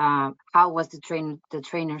us how was the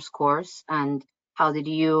trainer's course, and how did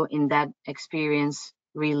you, in that experience,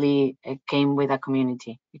 really came with a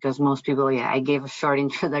community? Because most people, yeah, I gave a short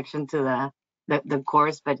introduction to the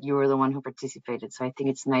course, but you were the one who participated. So I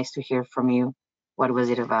think it's nice to hear from you. What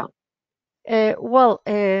was it about? Well,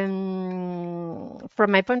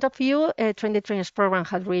 from my point of view, Train the Trainers program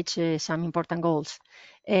had reached some important goals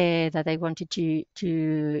that I wanted to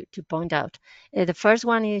point out. The first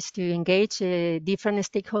one is to engage different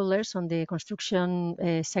stakeholders on the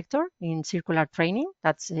construction sector in circular training.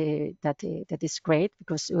 That is great,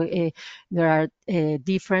 because there are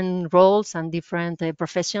different roles and different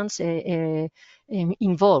professions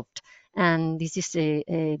involved. And this is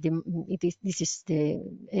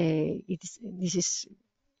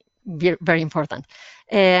very important.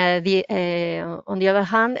 On the other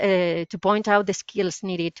hand, to point out the skills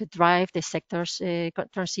needed to drive the sector's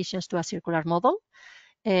transitions to a circular model,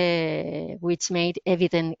 which made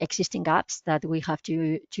evident existing gaps that we have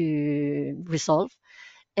to resolve.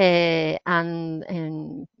 And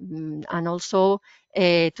also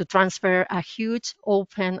to transfer a huge,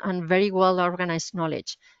 open, and very well organized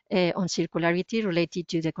knowledge on circularity related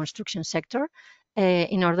to the construction sector,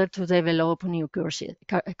 in order to develop new courses.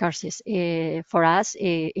 For us,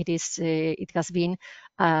 it has been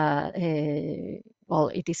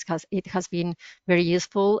it has been very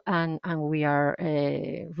useful, and we are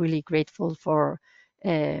really grateful for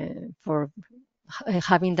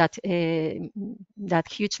having that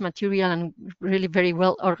huge material and really very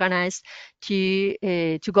well organized to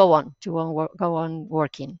go on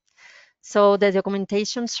working. So the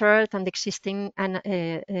documentation shared and existing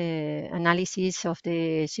analysis of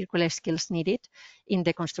the circular skills needed in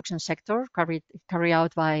the construction sector, carried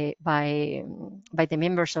out by the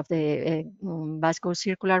members of the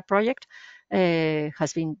BUS-GoCircular project,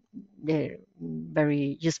 has been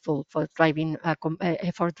very useful for driving.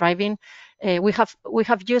 We have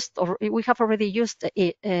already used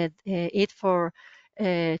it for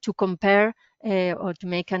to compare or to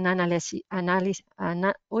make an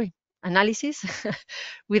analysis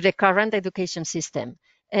with the current education system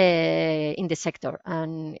in the sector,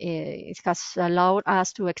 and it has allowed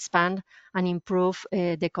us to expand and improve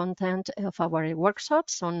the content of our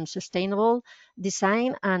workshops on sustainable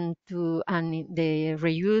design, and the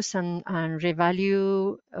reuse and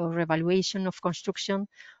revalue or revaluation of construction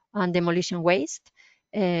and demolition waste.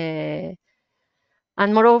 And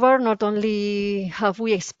moreover, not only have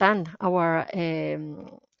we expanded our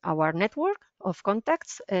network of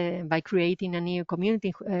contacts by creating a new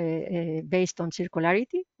community based on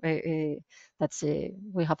circularity. We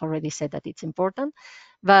have already said that it's important,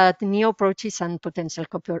 but new approaches and potential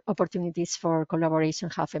opportunities for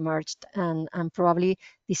collaboration have emerged, and probably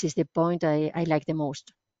this is the point I like the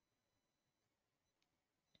most.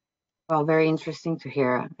 Well, very interesting to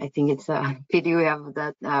hear. I think it's a pity we have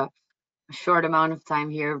that short amount of time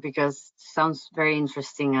here, because it sounds very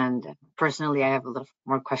interesting, and personally I have a lot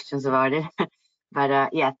more questions about it.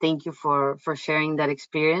 But yeah, thank you for sharing that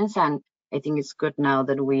experience, and I think it's good now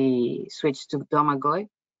that we switch to Domagoj,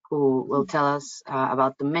 who will tell us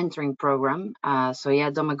about the mentoring program. So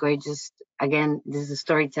yeah, Domagoj, just again, this is a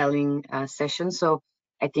storytelling session, so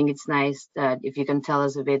I think it's nice that if you can tell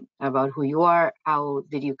us a bit about who you are, how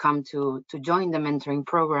did you come to join the mentoring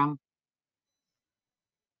program?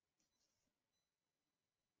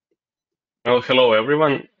 Well, hello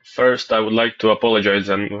everyone. First, I would like to apologize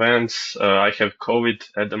in advance. I have COVID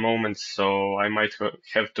at the moment, so I might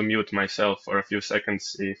have to mute myself for a few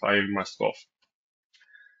seconds if I must cough.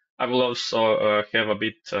 I will also have a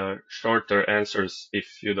bit shorter answers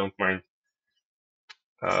if you don't mind.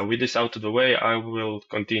 With this out of the way, I will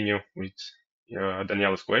continue with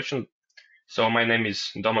Daniela's question. So my name is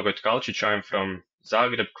Domagoj Kalčić. I'm from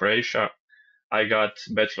Zagreb, Croatia. I got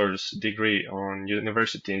bachelor's degree on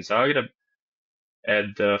University in Zagreb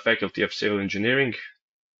at the Faculty of Civil Engineering.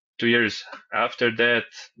 2 years after that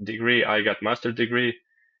degree, I got master degree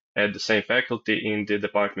at the same faculty in the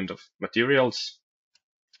Department of Materials.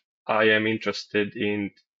 I am interested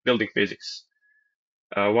in building physics.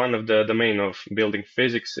 One of the domain of building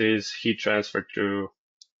physics is heat transfer to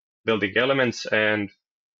building elements and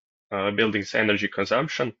buildings energy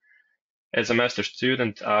consumption. As a master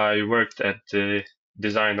student, I worked at the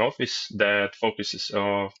design office that focuses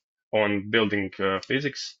on building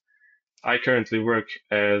physics. I currently work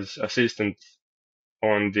as assistant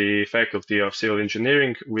on the Faculty of Civil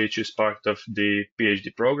Engineering, which is part of the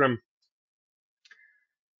PhD program.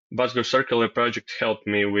 BUS-GoCircular project helped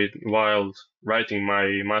me while writing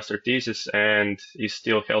my master thesis and is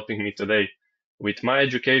still helping me today with my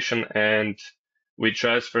education and with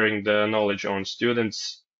transferring the knowledge on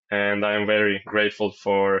students, and I am very grateful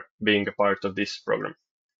for being a part of this program.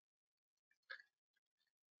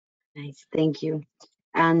 Nice, thank you.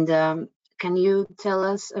 And can you tell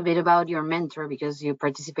us a bit about your mentor, because you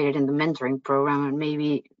participated in the mentoring program, and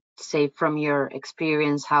maybe say from your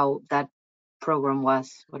experience how that program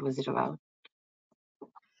was? What was it about?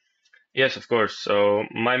 Yes, of course. So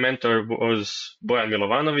my mentor was Bojan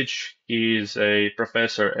Milovanovic. He is a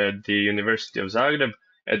professor at the University of Zagreb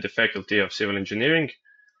at the Faculty of Civil Engineering.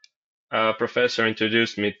 A professor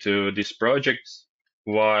introduced me to this project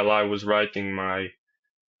while I was writing my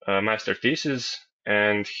master thesis,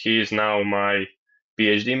 and he is now my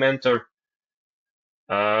PhD mentor.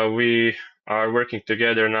 We are working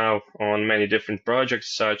together now on many different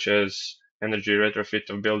projects, such as energy retrofit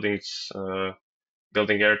of buildings,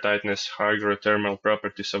 building air tightness, hydrothermal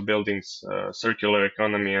properties of buildings, circular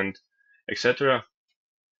economy, and etc.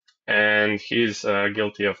 And he's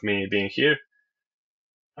guilty of me being here.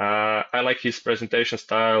 I like his presentation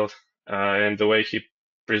style and the way he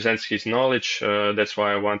presents his knowledge. That's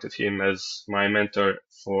why I wanted him as my mentor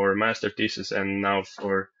for master thesis and now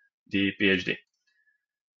for the PhD.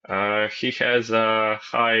 He has a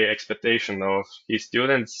high expectation of his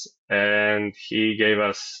students, and he gave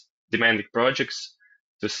us demanding projects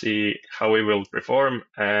to see how we will perform,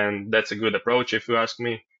 and that's a good approach if you ask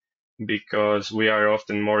me, because we are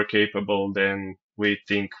often more capable than we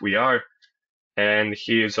think we are, and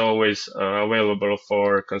he is always available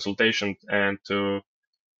for consultation and to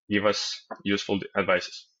give us useful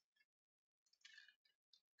advices.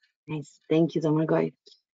 Nice, thank you, Domagoj.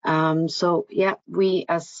 So yeah, we,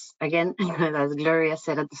 as again, as Gloria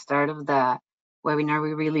said at the start of the webinar,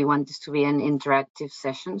 we really want this to be an interactive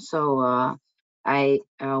session. So I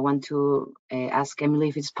want to ask Emily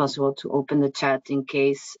if it's possible to open the chat in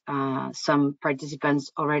case some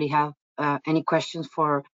participants already have any questions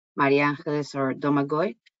for Maria Angeles or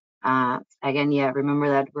Domagoj. Again, yeah, remember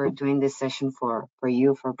that we're doing this session for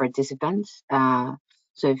you, for participants.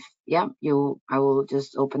 So if, yeah, I will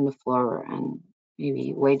just open the floor and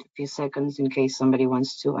maybe wait a few seconds in case somebody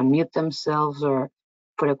wants to unmute themselves or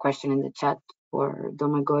put a question in the chat for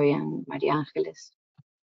Domagoj and Maria Angeles.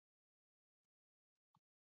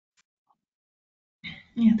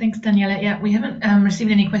 Yeah, thanks, Daniela. Yeah, we haven't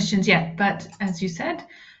received any questions yet, but as you said,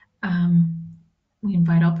 we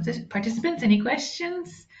invite all participants. Any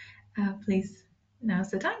questions? Please,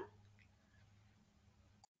 now's the time.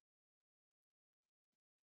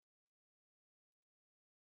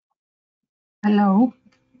 Hello,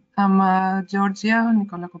 I'm Georgia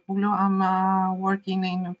Nicolakopoulou. I'm working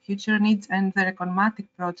in Future Needs and the Economatic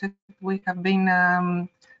project. We have been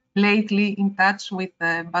lately in touch with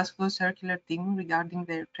the BUS-GoCircular team regarding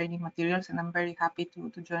their training materials, and I'm very happy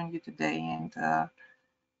to join you today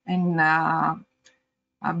and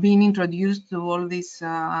being introduced to all this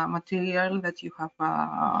material that you have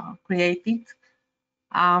created.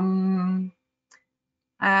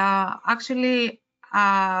 Actually,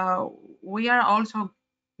 we are also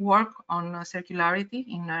work on circularity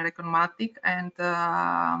in Economatic, and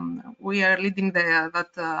we are leading that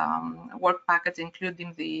work package,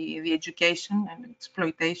 including the education and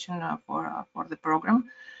exploitation for the program.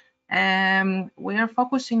 We are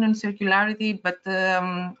focusing on circularity, but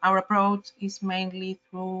our approach is mainly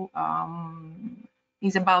through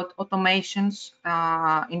is about automations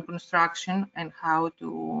in construction and how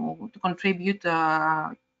to contribute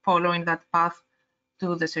following that path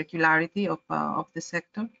to the circularity of the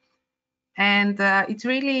sector. And it's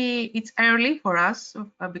early for us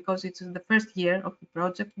because it's the first year of the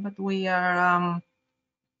project, but we are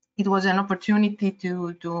it was an opportunity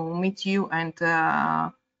to meet you and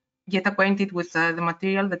get acquainted with the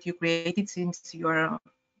material that you created, since you are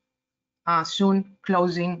soon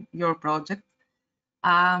closing your project.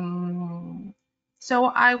 So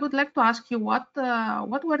I would like to ask you what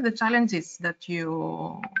were the challenges that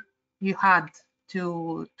you had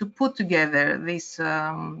to put together this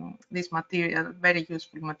this material, very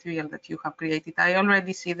useful material that you have created. I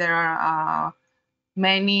already see there are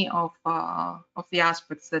many of the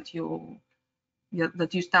aspects that you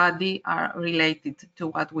study are related to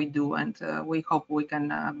what we do, and we hope we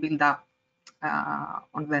can build up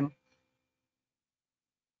on them.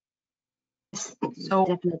 So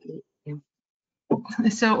definitely. Yeah.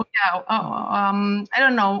 So yeah, I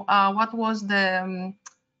don't know what was the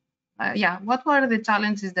yeah, what were the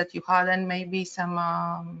challenges that you had, and maybe some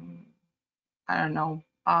I don't know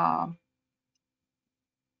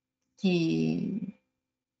key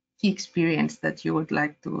experience that you would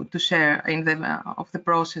like to share in the of the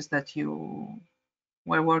process that you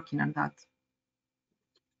were working on that.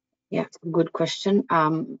 Yeah, good question.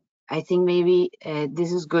 I think maybe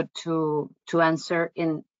this is good to answer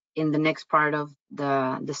in the next part of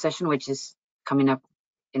the session, which is coming up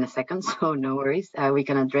in a second. So no worries, we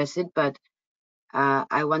can address it. But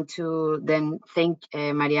I want to then thank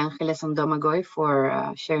Maria Ángeles and Domagoj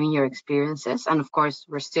for sharing your experiences. And of course,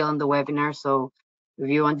 we're still on the webinar, so if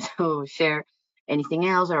you want to share anything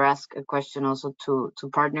else or ask a question also to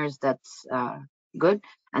partners, that's good.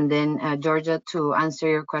 And then Georgia, to answer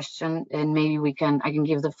your question, and maybe I can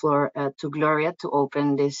give the floor to Gloria to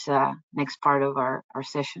open this next part of our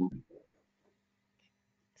session.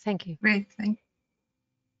 Thank you. Great, thank you.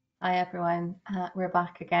 Hi everyone, we're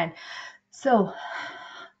back again. So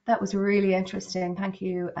that was really interesting. Thank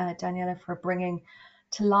you, Daniela, for bringing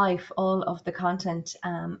to life all of the content,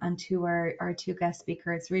 and to our two guest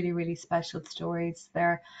speakers. Really, really special stories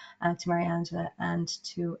there, to Mariangela and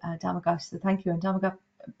to Domagoj. So thank you. And Domagoj,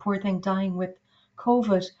 poor thing, dying with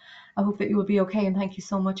COVID. I hope that you will be okay, and thank you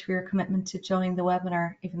so much for your commitment to join the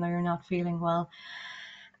webinar, even though you're not feeling well.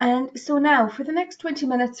 And so now, for the next 20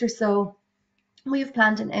 minutes or so, we've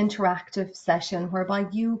planned an interactive session whereby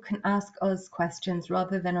you can ask us questions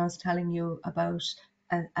rather than us telling you about,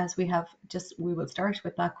 as we will start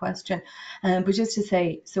with that question. But just to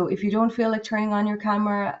say, so if you don't feel like turning on your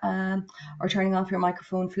camera or turning off your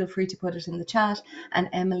microphone, feel free to put it in the chat, and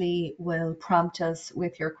Emily will prompt us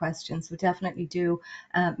with your questions. So definitely do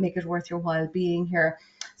make it worth your while being here.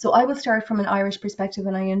 So I will start from an Irish perspective,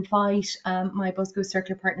 and I invite my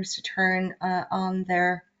BUS-GoCircular partners to turn on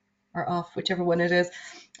their or off, whichever one it is,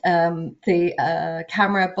 the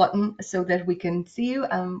camera button so that we can see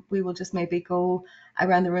you. We will just maybe go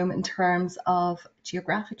around the room in terms of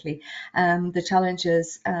geographically the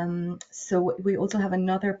challenges. So we also have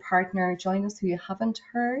another partner join us who you haven't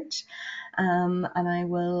heard, and I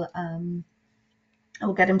will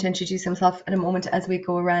get him to introduce himself in a moment as we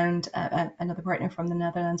go around, another partner from the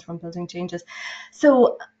Netherlands from Building Changes.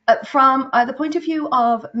 So from the point of view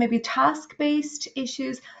of maybe task-based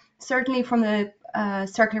issues, certainly from the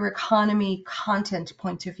circular economy content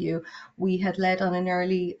point of view, we had led on an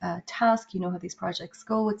early task. You know how these projects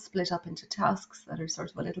go. It's split up into tasks that are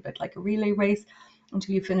sort of a little bit like a relay race.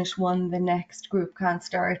 Until you finish one, the next group can't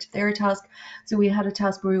start their task. So we had a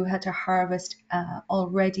task where we had to harvest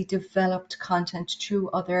already developed content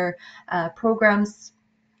through other programs,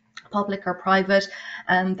 public or private,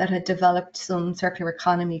 that had developed some circular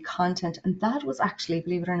economy content. And that was actually,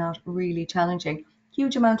 believe it or not, really challenging.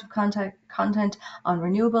 Huge amount of content on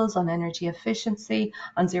renewables, on energy efficiency,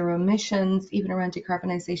 on zero emissions, even around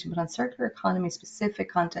decarbonisation, but on circular economy specific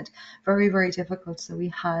content, very, very difficult. So we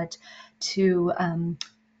had to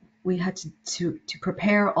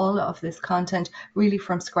prepare all of this content really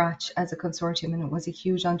from scratch as a consortium, and it was a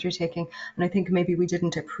huge undertaking. And I think maybe we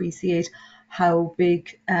didn't appreciate how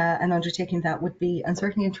big an undertaking that would be, and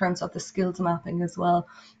certainly in terms of the skills mapping as well.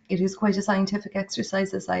 It is quite a scientific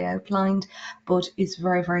exercise, as I outlined, but it's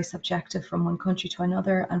very, very subjective from one country to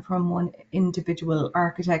another, and from one individual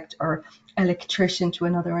architect or electrician to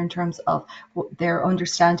another in terms of their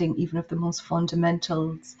understanding even of the most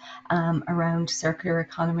fundamentals around circular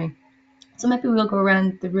economy. So maybe we'll go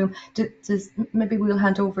around the room. Maybe we'll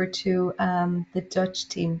hand over to the Dutch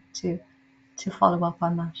team to follow up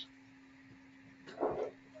on that.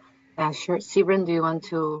 Sure. Sibren, do you want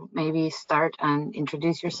to maybe start and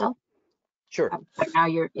introduce yourself? Sure. But now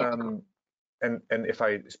you're, and if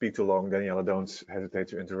I speak too long, Daniela, don't hesitate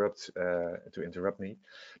to interrupt me.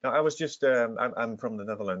 Now, I was just I'm from the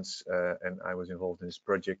Netherlands, and I was involved in this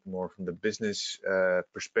project more from the business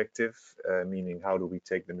perspective, meaning how do we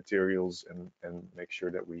take the materials and make sure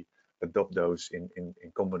that we adopt those in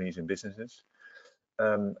companies and businesses.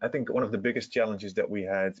 I think one of the biggest challenges that we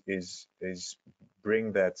had is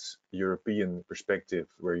bring that European perspective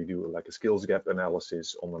where you do like a skills gap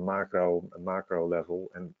analysis on a macro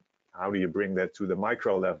level, and how do you bring that to the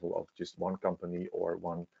micro level of just one company or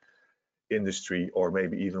one industry or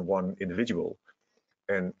maybe even one individual?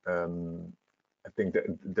 And I think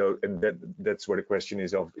that's where the question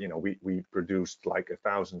is of, we produced like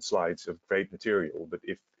 1,000 slides of great material, but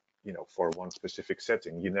if, for one specific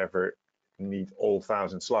setting, you never need all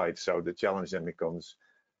 1,000 slides. So the challenge then becomes,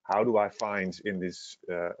 how do I find in this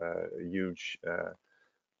huge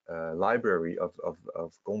library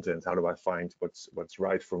of content, how do I find what's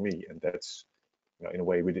right for me? And that's, in a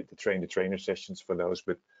way, we did the train-the-trainer sessions for those,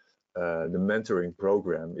 but the mentoring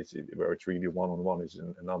program where it's really one-on-one is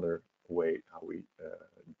another way how we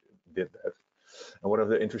did that. And one of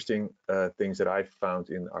the interesting things that I found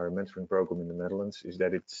in our mentoring program in the Netherlands is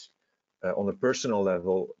that it's on a personal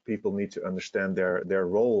level, people need to understand their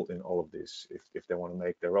role in all of this if they want to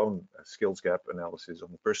make their own skills gap analysis on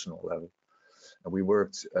a personal level. And we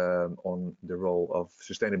worked on the role of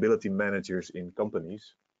sustainability managers in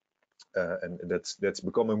companies. And that's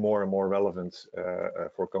becoming more and more relevant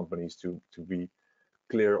for companies to be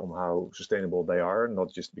clear on how sustainable they are,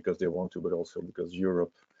 not just because they want to, but also because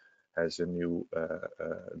Europe has a new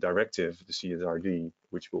directive, the CSRD,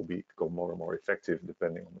 which will become more and more effective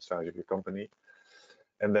depending on the size of your company.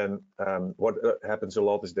 And then what happens a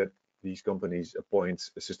lot is that these companies appoint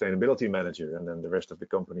a sustainability manager, and then the rest of the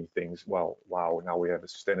company thinks, well, wow, now we have a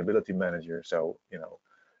sustainability manager, so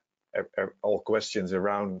all questions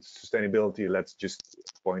around sustainability, let's just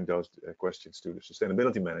point those questions to the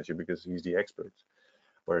sustainability manager because he's the expert.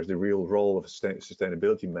 Whereas the real role of a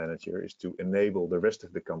sustainability manager is to enable the rest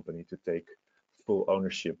of the company to take full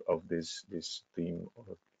ownership of this theme of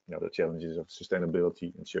the challenges of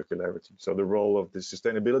sustainability and circularity. So the role of the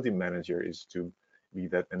sustainability manager is to be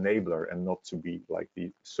that enabler and not to be like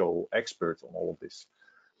the sole expert on all of this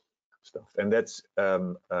stuff. And that's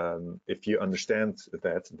if you understand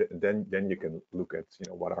that, then you can look at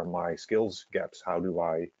what are my skills gaps, how do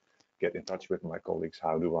I get in touch with my colleagues,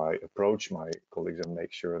 how do I approach my colleagues and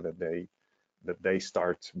make sure that they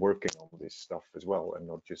start working on this stuff as well, and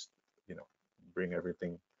not just bring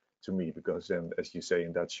everything to me, because then, as you say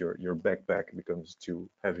in Dutch, your backpack becomes too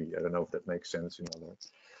heavy. I don't know if that makes sense in other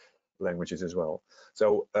languages as well.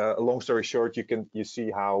 So a long story short, you see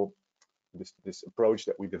how this approach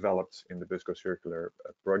that we developed in the BUS-GoCircular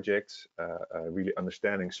project, really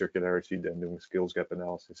understanding circularity, then doing skills gap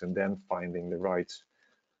analysis, and then finding the right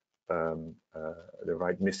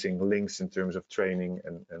missing links in terms of training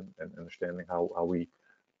and understanding how we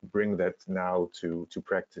bring that now to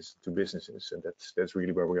practice, to businesses. And that's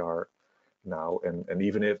really where we are now. And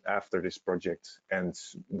even if after this project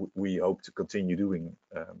ends, we hope to continue doing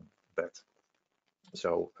that.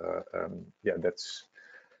 So yeah, that's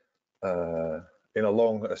in a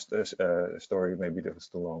long story. Maybe that was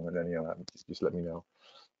too long, and then just let me know.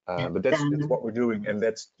 But that's what we're doing, and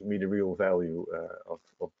that's to me the real value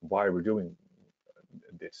of why we're doing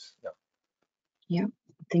this. Yeah,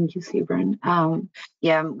 thank you, Sibren.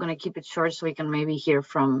 Yeah, I'm gonna keep it short so we can maybe hear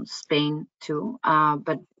from Spain too.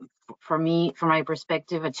 But for me, from my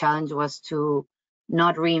perspective, a challenge was to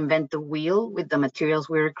not reinvent the wheel with the materials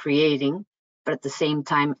we were creating, but at the same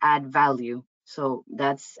time add value. So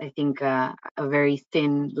that's, I think, a very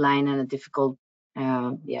thin line and a difficult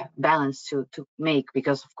balance to make,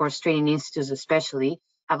 because of course training institutes especially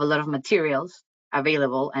have a lot of materials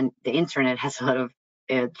available, and the internet has a lot of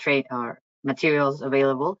materials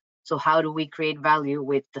available. So how do we create value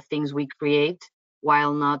with the things we create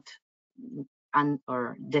while not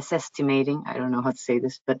or desestimating, I don't know how to say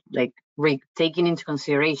this, but like taking into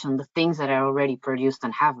consideration the things that are already produced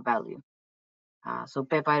and have value. So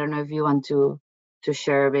Pepa, I don't know if you want to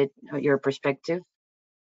share a bit your perspective.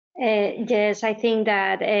 Yes, I think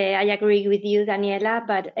that I agree with you, Daniela,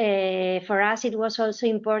 but for us it was also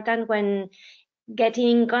important when getting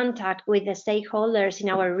in contact with the stakeholders in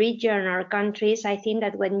our region or countries. I think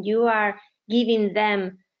that when you are giving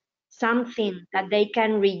them something that they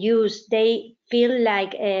can reuse, they feel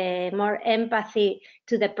like more empathy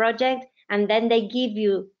to the project, and then they give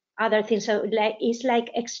you other things. So it's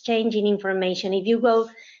like exchanging information. If you go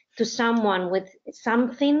to someone with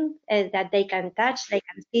something that they can touch, they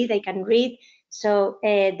can see, they can read, so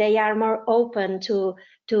they are more open to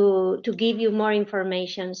give you more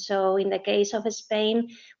information. So in the case of Spain,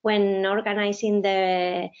 when organizing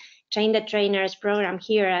the Train the Trainers program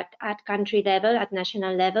here at country level, at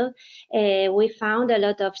national level, we found a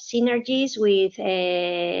lot of synergies with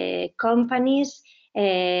companies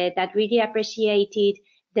that really appreciated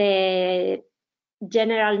the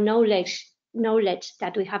general knowledge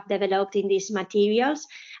that we have developed in these materials,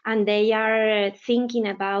 and they are thinking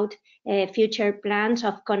about future plans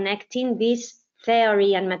of connecting this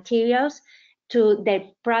theory and materials to their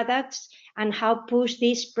products and how push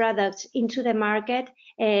these products into the market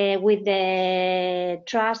with the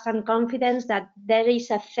trust and confidence that there is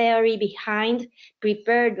a theory behind,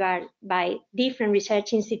 prepared by different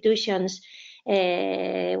research institutions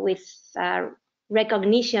with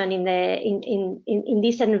recognition in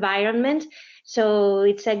this environment. So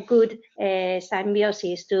it's a good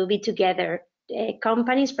symbiosis to be together.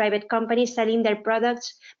 Companies, private companies selling their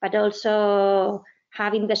products, but also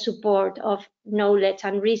having the support of knowledge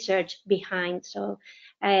and research behind. So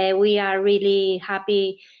we are really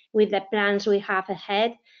happy with the plans we have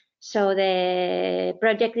ahead. So the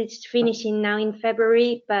project is finishing now in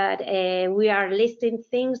February, but we are listing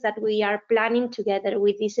things that we are planning together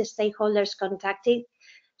with these stakeholders contacted.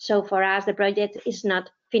 So for us, the project is not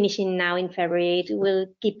finishing now in February. It will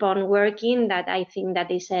keep on working. That I think that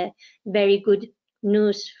is a very good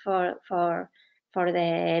news for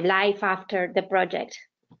the life after the project.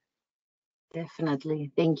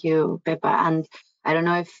 Definitely. Thank you, Pepa. And I don't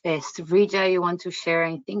know if Srija, you want to share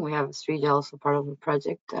anything? We have Srija also part of the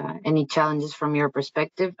project. Any challenges from your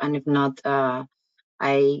perspective? And if not,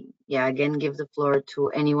 I again give the floor to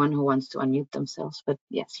anyone who wants to unmute themselves. But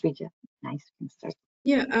yes, Srija, nice. You can start.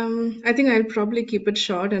 Yeah, I think I'll probably keep it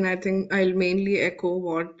short, and I think I'll mainly echo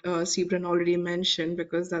what Sibren already mentioned,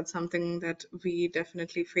 because that's something that we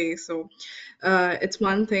definitely face. So it's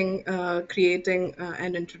one thing creating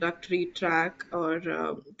an introductory track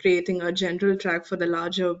or creating a general track for the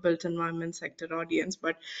larger built environment sector audience,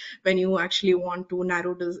 but when you actually want to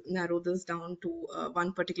narrow this down to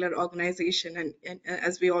one particular organization, and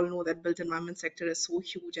as we all know that built environment sector is so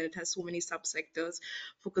huge and it has so many subsectors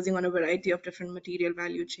focusing on a variety of different material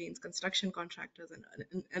value chains, construction contractors,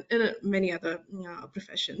 and many other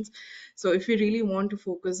professions. So if we really want to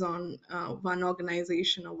focus on one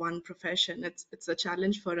organization or one profession, it's a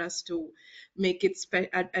challenge for us to make it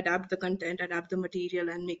adapt the content, adapt the material,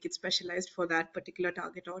 and make it specialized for that particular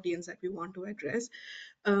target audience that we want to address.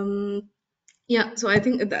 Yeah, so I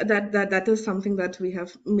think that is something that we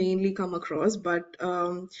have mainly come across, but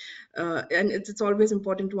and it's always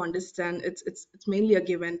important to understand it's mainly a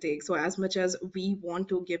give and take. So as much as we want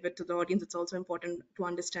to give it to the audience, it's also important to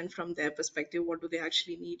understand from their perspective, what do they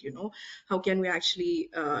actually need, how can we actually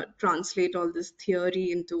translate all this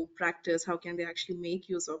theory into practice, how can they actually make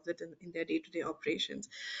use of it in their day-to-day operations.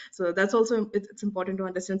 So that's also, it's important to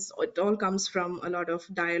understand. So it all comes from a lot of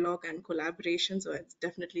dialogue and collaboration, so it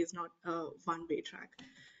definitely is not one-way track.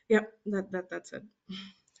 Yeah, that's it.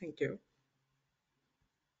 Thank you.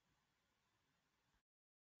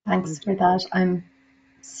 Thanks for that. I'm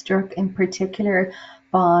struck in particular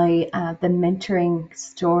by the mentoring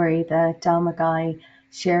story that Dalmagai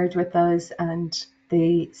shared with us, and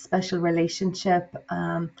the special relationship,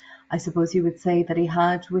 I suppose you would say, that he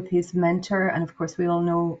had with his mentor. And of course, we all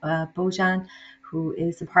know Bojan, who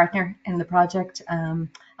is a partner in the project, and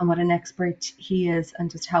what an expert he is, and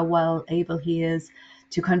just how well able he is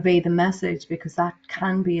to convey the message, because that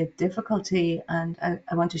can be a difficulty. And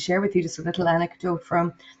I want to share with you just a little anecdote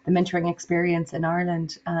from the mentoring experience in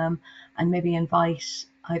Ireland, and maybe invite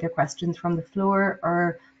either questions from the floor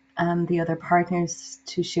or the other partners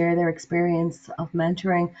to share their experience of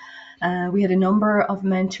mentoring. We had a number of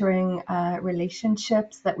mentoring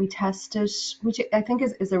relationships that we tested, which I think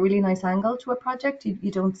is a really nice angle to a project.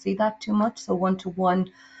 You don't see that too much. So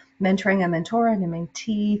one-to-one mentoring, a mentor and a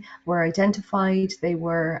mentee were identified. They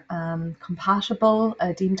were compatible,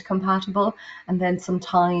 deemed compatible, and then some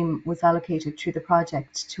time was allocated through the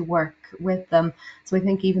project to work with them. So I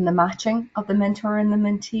think even the matching of the mentor and the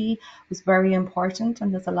mentee was very important,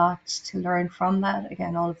 and there's a lot to learn from that.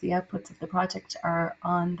 Again, all of the outputs of the project are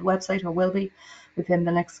on the website, or will be within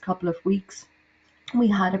the next couple of weeks. We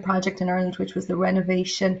had a project in Ireland which was the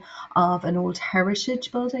renovation of an old heritage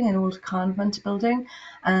building, an old convent building,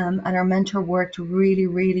 and our mentor worked really,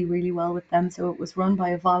 really, really well with them. So it was run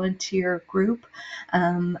by a volunteer group,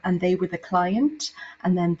 and they were the client,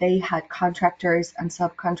 and then they had contractors and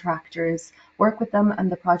subcontractors work with them, and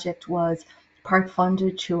the project was part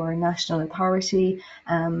funded through our national authority,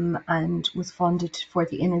 and was funded for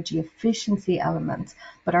the energy efficiency elements.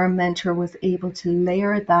 But our mentor was able to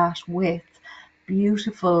layer that with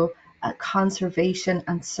beautiful conservation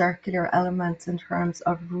and circular elements in terms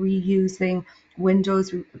of reusing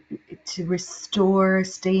windows to restore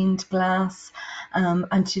stained glass,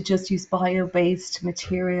 and to just use bio-based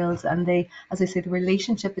materials. And they, as I say, the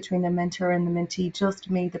relationship between the mentor and the mentee just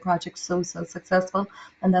made the project so successful,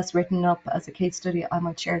 and that's written up as a case study. I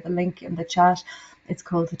might share the link in the chat. It's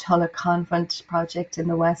called the Tulla Convent project in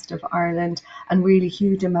the west of Ireland, and really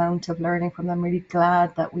huge amount of learning from them. Really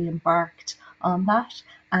glad that we embarked on that,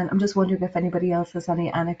 And I'm just wondering if anybody else has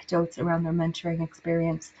any anecdotes around their mentoring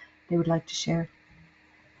experience they would like to share.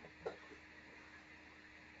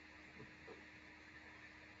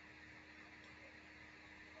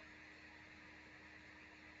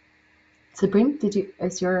 Sabrine,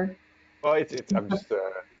 Well, I'm just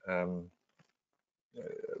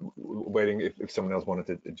waiting if someone else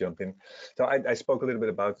wanted to jump in. So I spoke a little bit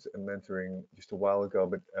about mentoring just a while ago,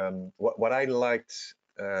 but what I liked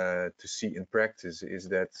to see in practice is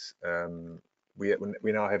that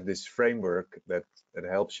we now have this framework that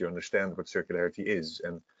helps you understand what circularity is.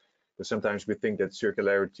 And because sometimes we think that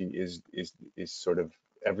circularity is sort of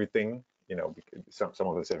everything. You know, some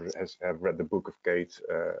of us have read the book of Kate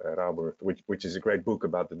Raworth, which is a great book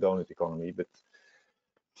about the donut economy, but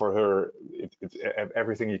for her,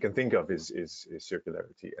 everything you can think of is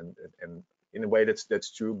circularity, and in a way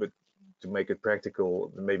that's true, but to make it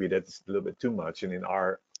practical, maybe that's a little bit too much. And in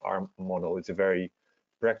our model, it's a very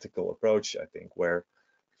practical approach, I think, where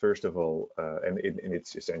first of all, and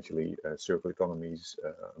it's essentially a circular economies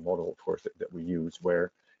model, of course, that we use,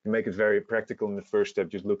 where you make it very practical in the first step,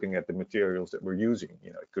 just looking at the materials that we're using.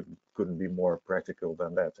 You know, it couldn't be more practical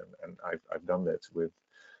than that, and I've done that with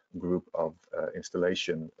group of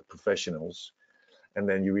installation professionals, and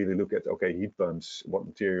then you really look at, okay, heat pumps, what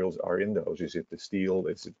materials are in those? Is it the steel?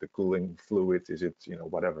 Is it the cooling fluid? Is it, you know,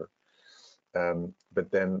 whatever? But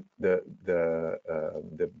then the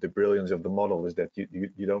brilliance of the model is that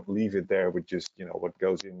you don't leave it there with just, you know, what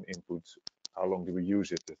goes in input, how long do we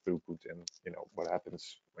use it, the throughput, and, you know, what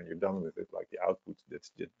happens when you're done with it, like the output.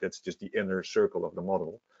 That's just the inner circle of the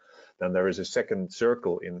model. Then there is a second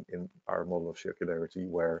circle in our model of circularity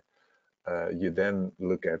where you then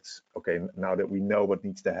look at, okay, now that we know what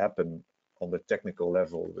needs to happen on the technical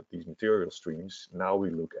level with these material streams, now we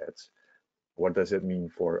look at what does it mean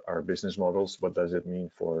for our business models? What does it mean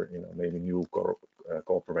for, you know, maybe new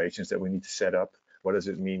corporations that we need to set up? What does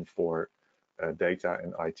it mean for data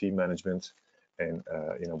and IT management? And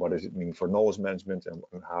you know, what does it mean for knowledge management?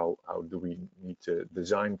 And how do we need to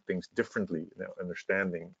design things differently? You know,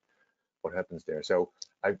 understanding what happens there. So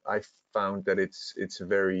I found that it's a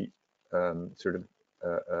very sort of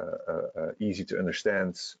easy to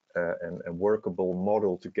understand and workable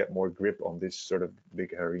model to get more grip on this sort of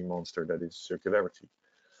big hairy monster that is circularity.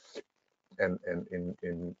 And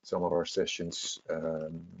in some of our sessions,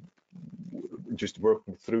 just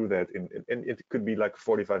working through that, and it could be like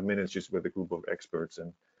 45 minutes just with a group of experts,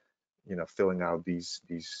 and, you know, filling out these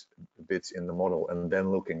bits in the model, and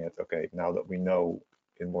then looking at, okay, now that we know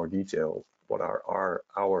in more detail what are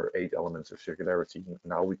our 8 elements of circularity,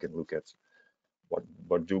 now we can look at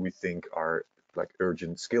what do we think are like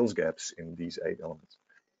urgent skills gaps in these 8 elements.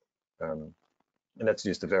 And that's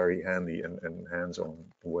just a very handy and hands-on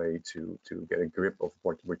way to get a grip of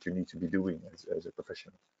what you need to be doing as a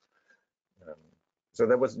professional. So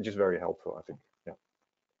that was just very helpful, I think. Yeah.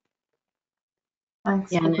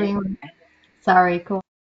 Thanks, Yeah, Sabrine. Sorry, go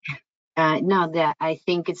on. No, that I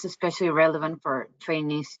think it's especially relevant for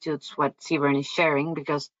training institutes, what Sibern is sharing,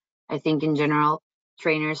 because I think in general,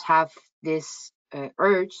 trainers have this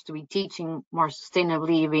urge to be teaching more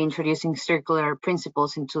sustainably, be introducing circular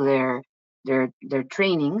principles into their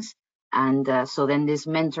trainings. And so then this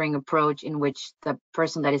mentoring approach in which the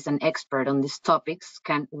person that is an expert on these topics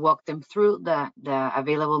can walk them through the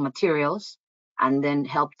available materials and then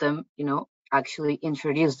help them, you know, actually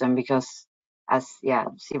introduce them, because as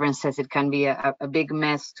Sibern says, it can be a big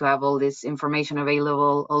mess to have all this information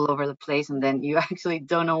available all over the place, and then you actually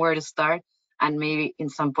don't know where to start, and maybe in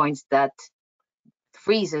some points that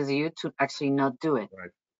freezes you to actually not do it.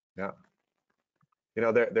 Right. Yeah. You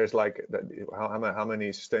know, there's like how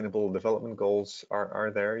many sustainable development goals are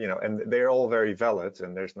there? You know, and they're all very valid,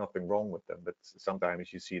 and there's nothing wrong with them. But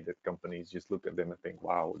sometimes you see that companies just look at them and think,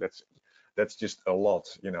 "Wow, that's just a lot,"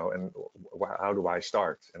 you know. And how do I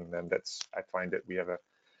start? And then I find that we have the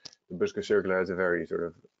BUS-GoCircular has a very sort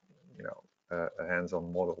of, you know, a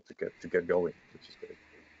hands-on model to get going, which is great.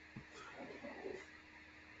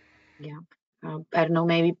 Yeah. I don't know,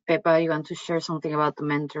 maybe Pepa, you want to share something about the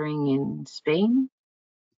mentoring in Spain?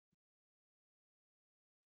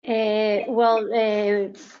 We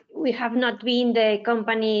have not been the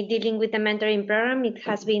company dealing with the mentoring program. It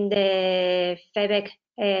has been the FEBEC,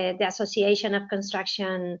 the Association of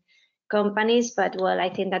Construction Companies. But well, I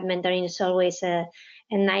think that mentoring is always a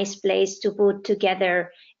nice place to put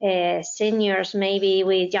together seniors, maybe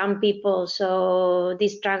with young people. So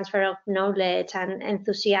this transfer of knowledge and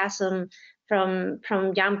enthusiasm from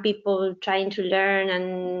young people trying to learn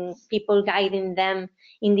and people guiding them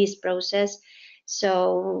in this process.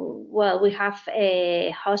 So, well, we have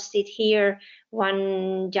hosted here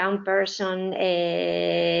one young person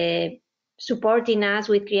supporting us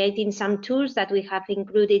with creating some tools that we have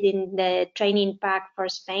included in the training pack for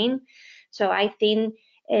Spain. So I think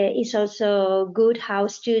it's also good how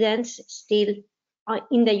students still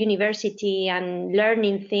in the university and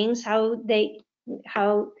learning things, how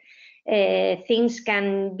things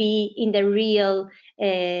can be in the real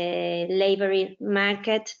labor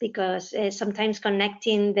market, because sometimes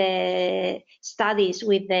connecting the studies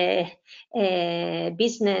with the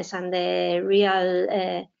business and the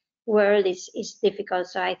real world is difficult.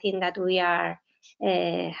 So I think that we are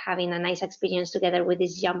having a nice experience together with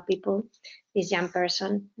these young people, this young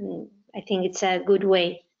person. I think it's a good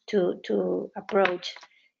way to approach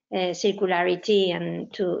circularity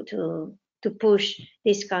and to push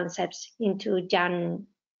these concepts into young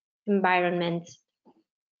environments.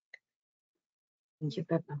 Thank you,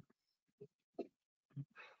 Pepa.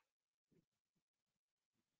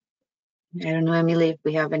 I don't know, Emily, if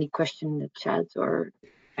we have any question in the chat, or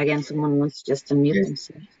again, someone wants just to unmute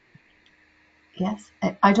themselves. Yes,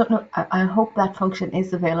 I don't know. I hope that function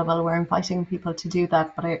is available. We're inviting people to do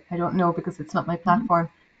that, but I don't know because it's not my platform.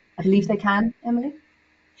 I believe they can, Emily?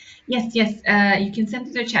 Yes, you can send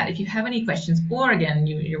it to the chat if you have any questions, or again,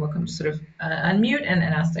 you're welcome to sort of unmute and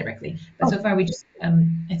ask directly. But so far we just, I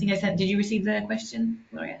think I sent, did you receive the question,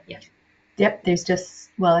 Gloria? Yeah. Yep, there's just,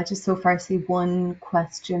 well, I just so far see one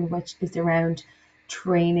question, which is around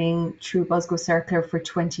training through BUS-GoCircular for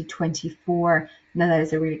 2024. Now, that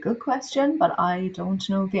is a really good question, but I don't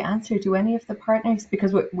know the answer. Do any of the partners,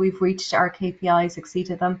 because we've reached our KPIs,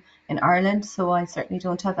 exceeded them in Ireland, so I certainly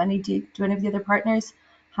don't have any. Do any of the other partners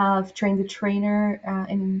have trained the trainer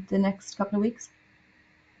in the next couple of weeks?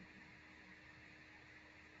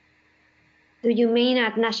 Do you mean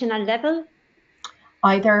at national level?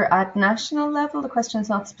 Either at national level, the question is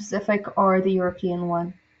not specific, or the European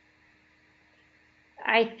one.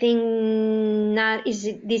 I think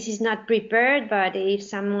this is not prepared, but if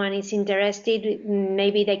someone is interested,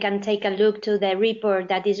 maybe they can take a look to the report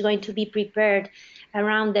that is going to be prepared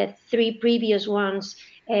around the 3 previous ones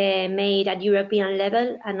made at European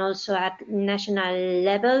level and also at national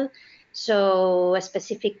level. So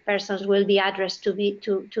specific persons will be addressed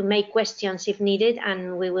to make questions if needed,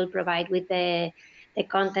 and we will provide with the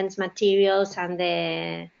contents materials and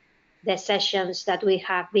the sessions that we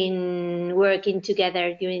have been working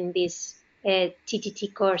together during these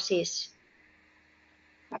TTT courses.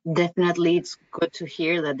 Definitely, it's good to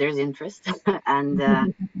hear that there's interest, and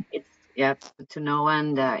it's good to know.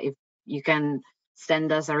 And if you can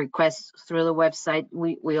send us a request through the website,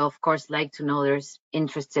 we of course like to know there's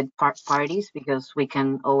interested parties, because we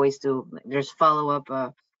can always there's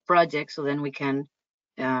follow-up projects, so then we can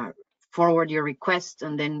forward your request,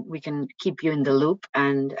 and then we can keep you in the loop.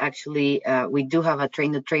 And actually, we do have a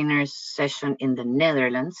train the trainers session in the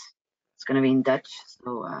Netherlands. It's going to be in Dutch.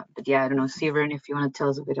 So, but yeah, I don't know, Severin, if you want to tell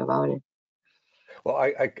us a bit about it. Well,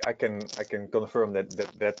 I can confirm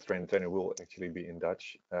that trainer will actually be in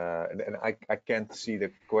Dutch, and I can't see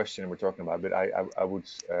the question we're talking about, but I would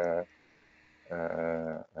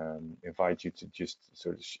invite you to just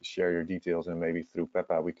sort of share your details, and maybe through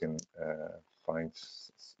Pepa we can find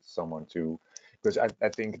someone to, because I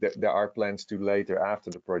think that there are plans to later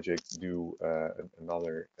after the project do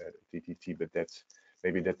another TTT, but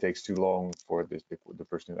maybe that takes too long for the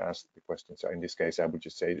person who asked the question. So in this case, I would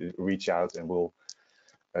just say reach out, and we'll,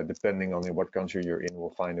 depending on in what country you're in, we'll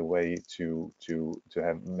find a way to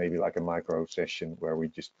have maybe like a micro session where we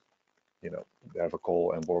just, have a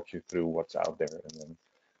call and walk you through what's out there, and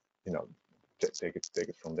then, take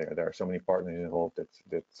it from there. There are so many partners involved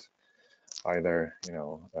that either,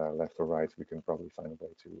 left or right, we can probably find a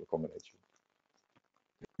way to accommodate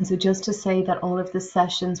you. So just to say that all of the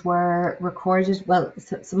sessions were recorded. Well,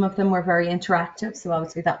 some of them were very interactive, so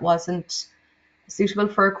obviously that wasn't suitable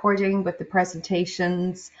for recording, but the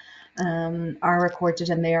presentations are recorded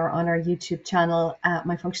and they are on our YouTube channel.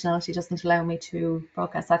 My functionality doesn't allow me to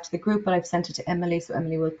broadcast that to the group, but I've sent it to Emily, so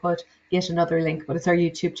Emily will put yet another link, but it's our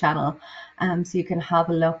YouTube channel, so you can have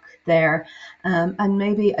a look there. And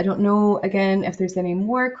maybe, I don't know, again, if there's any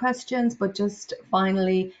more questions, but just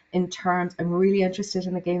finally, in terms, I'm really interested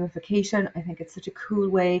in the gamification. I think it's such a cool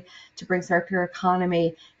way to bring circular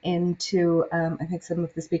economy into, I think some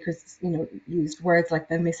of the speakers, used words like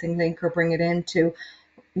the missing link, or bring it into,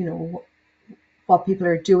 what people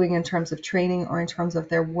are doing in terms of training or in terms of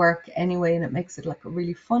their work anyway, and it makes it like a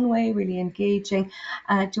really fun way, really engaging.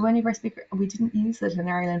 Do any of our speakers, we didn't use it in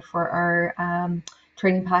Ireland for our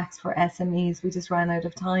training packs for SMEs. We just ran out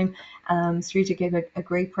of time. Srija gave a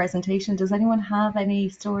great presentation. Does anyone have any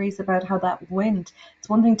stories about how that went? It's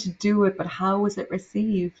one thing to do it, but how was it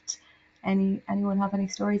received? Anyone have any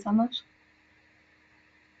stories on that?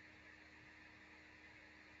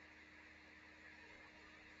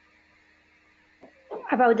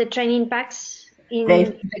 About the training packs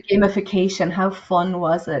The gamification, how fun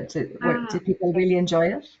was it? Did people really enjoy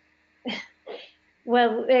it?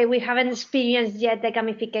 Well, we haven't experienced yet the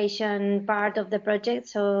gamification part of the project,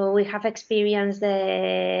 so we have experienced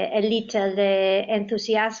a little the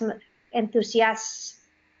enthusiasm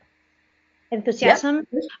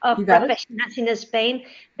of professionals in Spain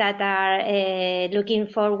that are looking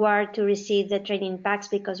forward to receive the training packs,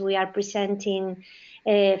 because we are presenting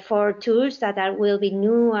 4 tools that will be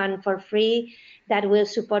new and for free, that will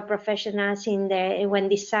support professionals when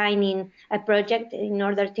designing a project, in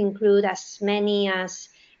order to include as many as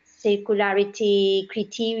circularity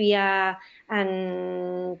criteria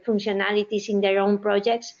and functionalities in their own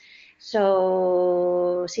projects.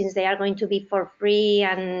 So since they are going to be for free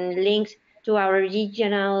and linked to our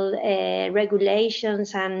regional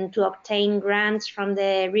regulations and to obtain grants from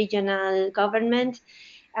the regional government,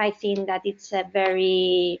 I think that it's a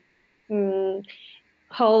very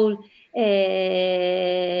whole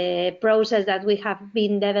process that we have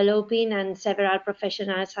been developing, and several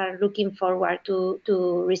professionals are looking forward to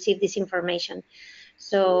receive this information.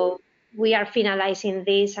 So we are finalizing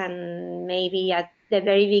this, and maybe at the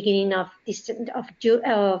very beginning of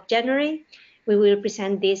January, we will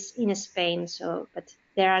present this in Spain. But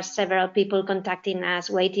there are several people contacting us,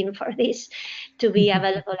 waiting for this to be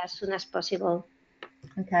available as soon as possible.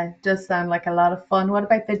 Okay, does sound like a lot of fun. What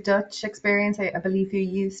about the Dutch experience? I believe you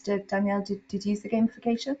used it, Danielle. Did you use the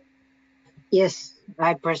gamification? Yes,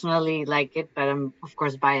 I personally like it, but I'm of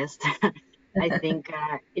course biased. I think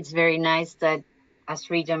it's very nice that, as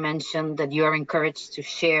Rita mentioned, that you are encouraged to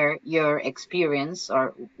share your experience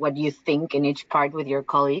or what you think in each part with your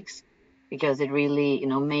colleagues, because it really,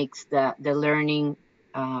 makes the learning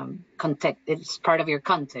context. It's part of your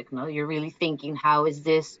context. No, you're really thinking, how is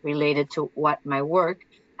this related to what my work,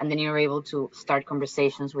 and then you're able to start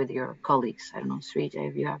conversations with your colleagues. I don't know, Srija,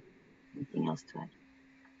 if you have anything else to add.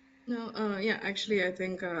 No, yeah, actually, I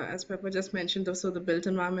think as Pepa just mentioned, so the built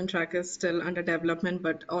environment track is still under development,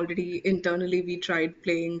 but already internally we tried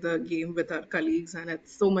playing the game with our colleagues, and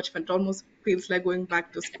it's so much fun. It almost feels like going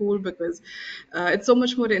back to school, because it's so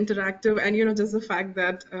much more interactive, and just the fact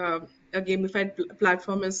that a gamified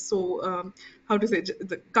platform is so how to say,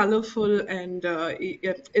 colorful, and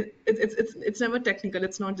it's never technical.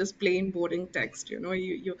 It's not just plain boring text.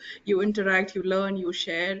 You interact, you learn, you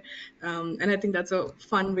share, and I think that's a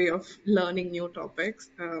fun way of learning new topics.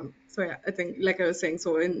 So yeah, I think, like I was saying,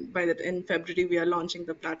 so in February we are launching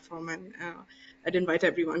the platform, and I'd invite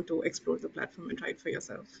everyone to explore the platform and try it for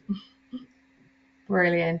yourself.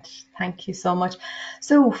 Brilliant. Thank you so much.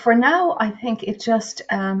 So for now, I think it just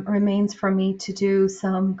remains for me to do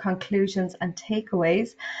some conclusions and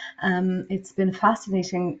takeaways. It's been a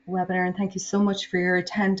fascinating webinar, and thank you so much for your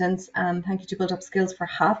attendance. Thank you to Build Up Skills for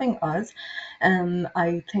having us.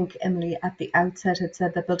 I think Emily at the outset had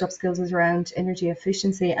said that Build Up Skills is around energy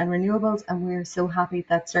efficiency and renewables, and we're so happy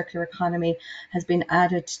that circular economy has been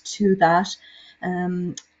added to that.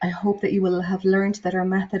 I hope that you will have learned that our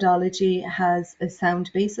methodology has a sound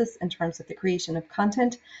basis in terms of the creation of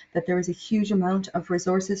content, that there is a huge amount of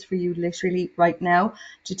resources for you literally right now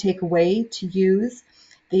to take away, to use.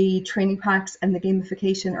 The training packs and the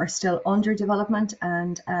gamification are still under development,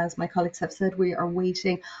 and as my colleagues have said, we are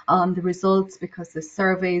waiting on the results, because the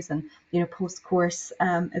surveys and post-course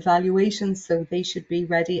evaluations, so they should be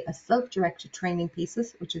ready as self-directed training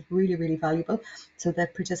pieces, which is really, really valuable, so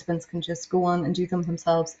that participants can just go on and do them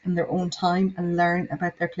themselves in their own time and learn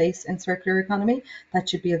about their place in circular economy. That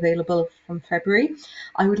should be available from February.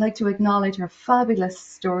 I would like to acknowledge our fabulous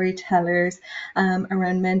storytellers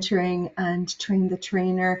around mentoring and train the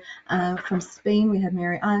trainer. From Spain, we had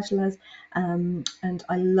Mary Angeles, and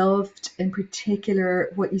I loved in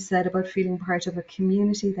particular what you said about feeling part of a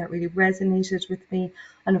community. That really resonated with me,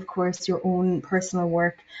 and of course your own personal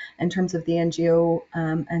work in terms of the NGO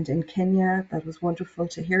and in Kenya. That was wonderful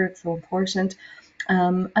to hear. It's so important.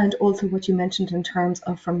 And also what you mentioned in terms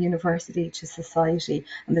of from university to society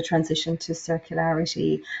and the transition to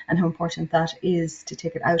circularity, and how important that is to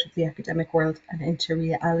take it out of the academic world and into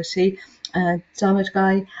reality. Dominic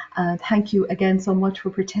Guy, thank you again so much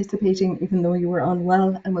for participating, even though you were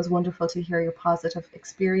unwell, and was wonderful to hear your positive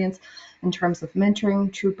experience in terms of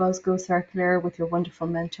mentoring through BUS-GoCircular with your wonderful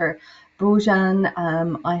mentor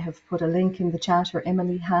Bojan, I have put a link in the chat, or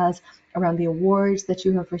Emily has, around the awards that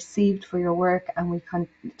you have received for your work, and we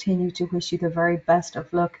continue to wish you the very best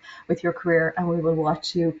of luck with your career, and we will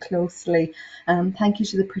watch you closely. Thank you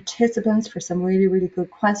to the participants for some really, really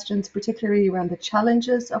good questions, particularly around the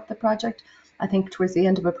challenges of the project. I think towards the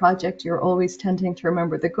end of a project, you're always tending to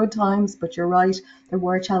remember the good times, but you're right, there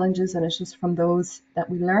were challenges, and it's just from those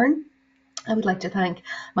that we learn. I would like to thank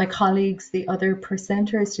my colleagues, the other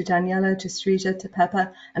presenters, to Daniela, to Srija, to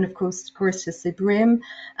Pepa, and of course to Sibrim,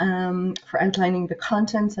 for outlining the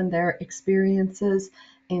contents and their experiences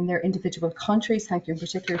in their individual countries. Thank you in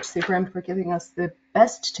particular to Sibrim for giving us the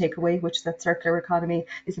best takeaway, which is that circular economy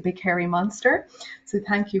is a big hairy monster. So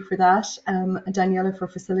thank you for that. And Daniela for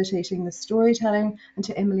facilitating the storytelling, and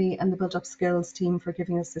to Emily and the Build Up Skills team for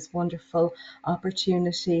giving us this wonderful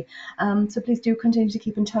opportunity. So please do continue to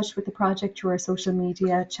keep in touch with the project through our social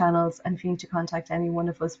media channels, and if you need to contact any one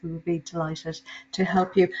of us, we would be delighted to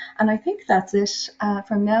help you. And I think that's it.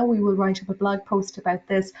 From now, we will write up a blog post about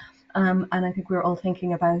this. And I think we're all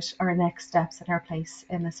thinking about our next steps and our place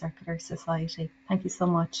in a circular society. Thank you so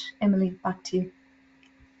much. Emily, back to you.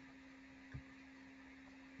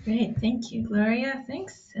 Great, thank you, Gloria.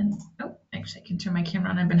 Thanks. And oh, actually, I can turn my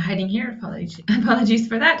camera on. I've been hiding here. Apologies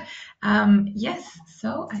for that. Yes,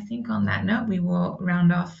 so I think on that note, we will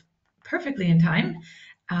round off perfectly in time.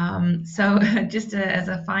 So just as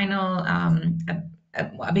a final,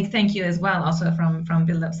 a big thank you as well, also from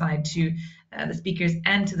Build Up side to the speakers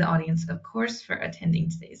and to the audience, of course, for attending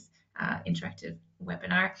today's interactive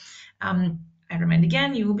webinar. I remind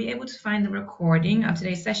again, you will be able to find the recording of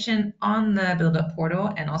today's session on the Build Up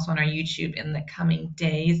portal and also on our YouTube in the coming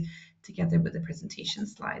days, together with the presentation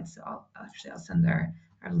slides. So I'll send our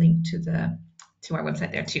link to our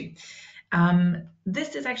website there too.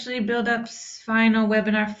 This is actually Build Up's final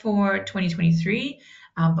webinar for 2023,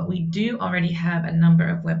 but we do already have a number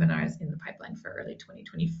of webinars in the pipeline for early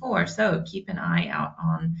 2024. So keep an eye out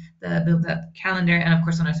on the Build Up calendar and of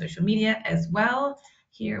course on our social media as well.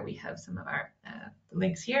 Here we have some of our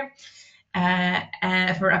links here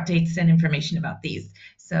for updates and information about these.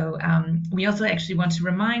 So we also actually want to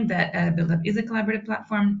remind that Build Up is a collaborative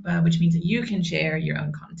platform, which means that you can share your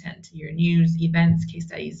own content, your news, events, case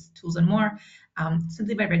studies, tools, and more,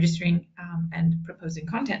 simply by registering and proposing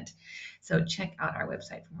content. So check out our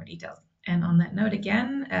website for more details. And on that note,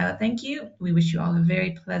 again, thank you. We wish you all a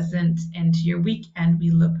very pleasant end to your week, and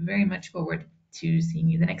we look very much forward to seeing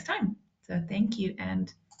you the next time. So thank you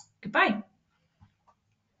and goodbye.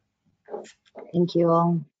 Thank you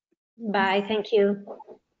all. Bye. Thank you.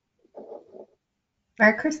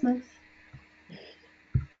 Merry Christmas.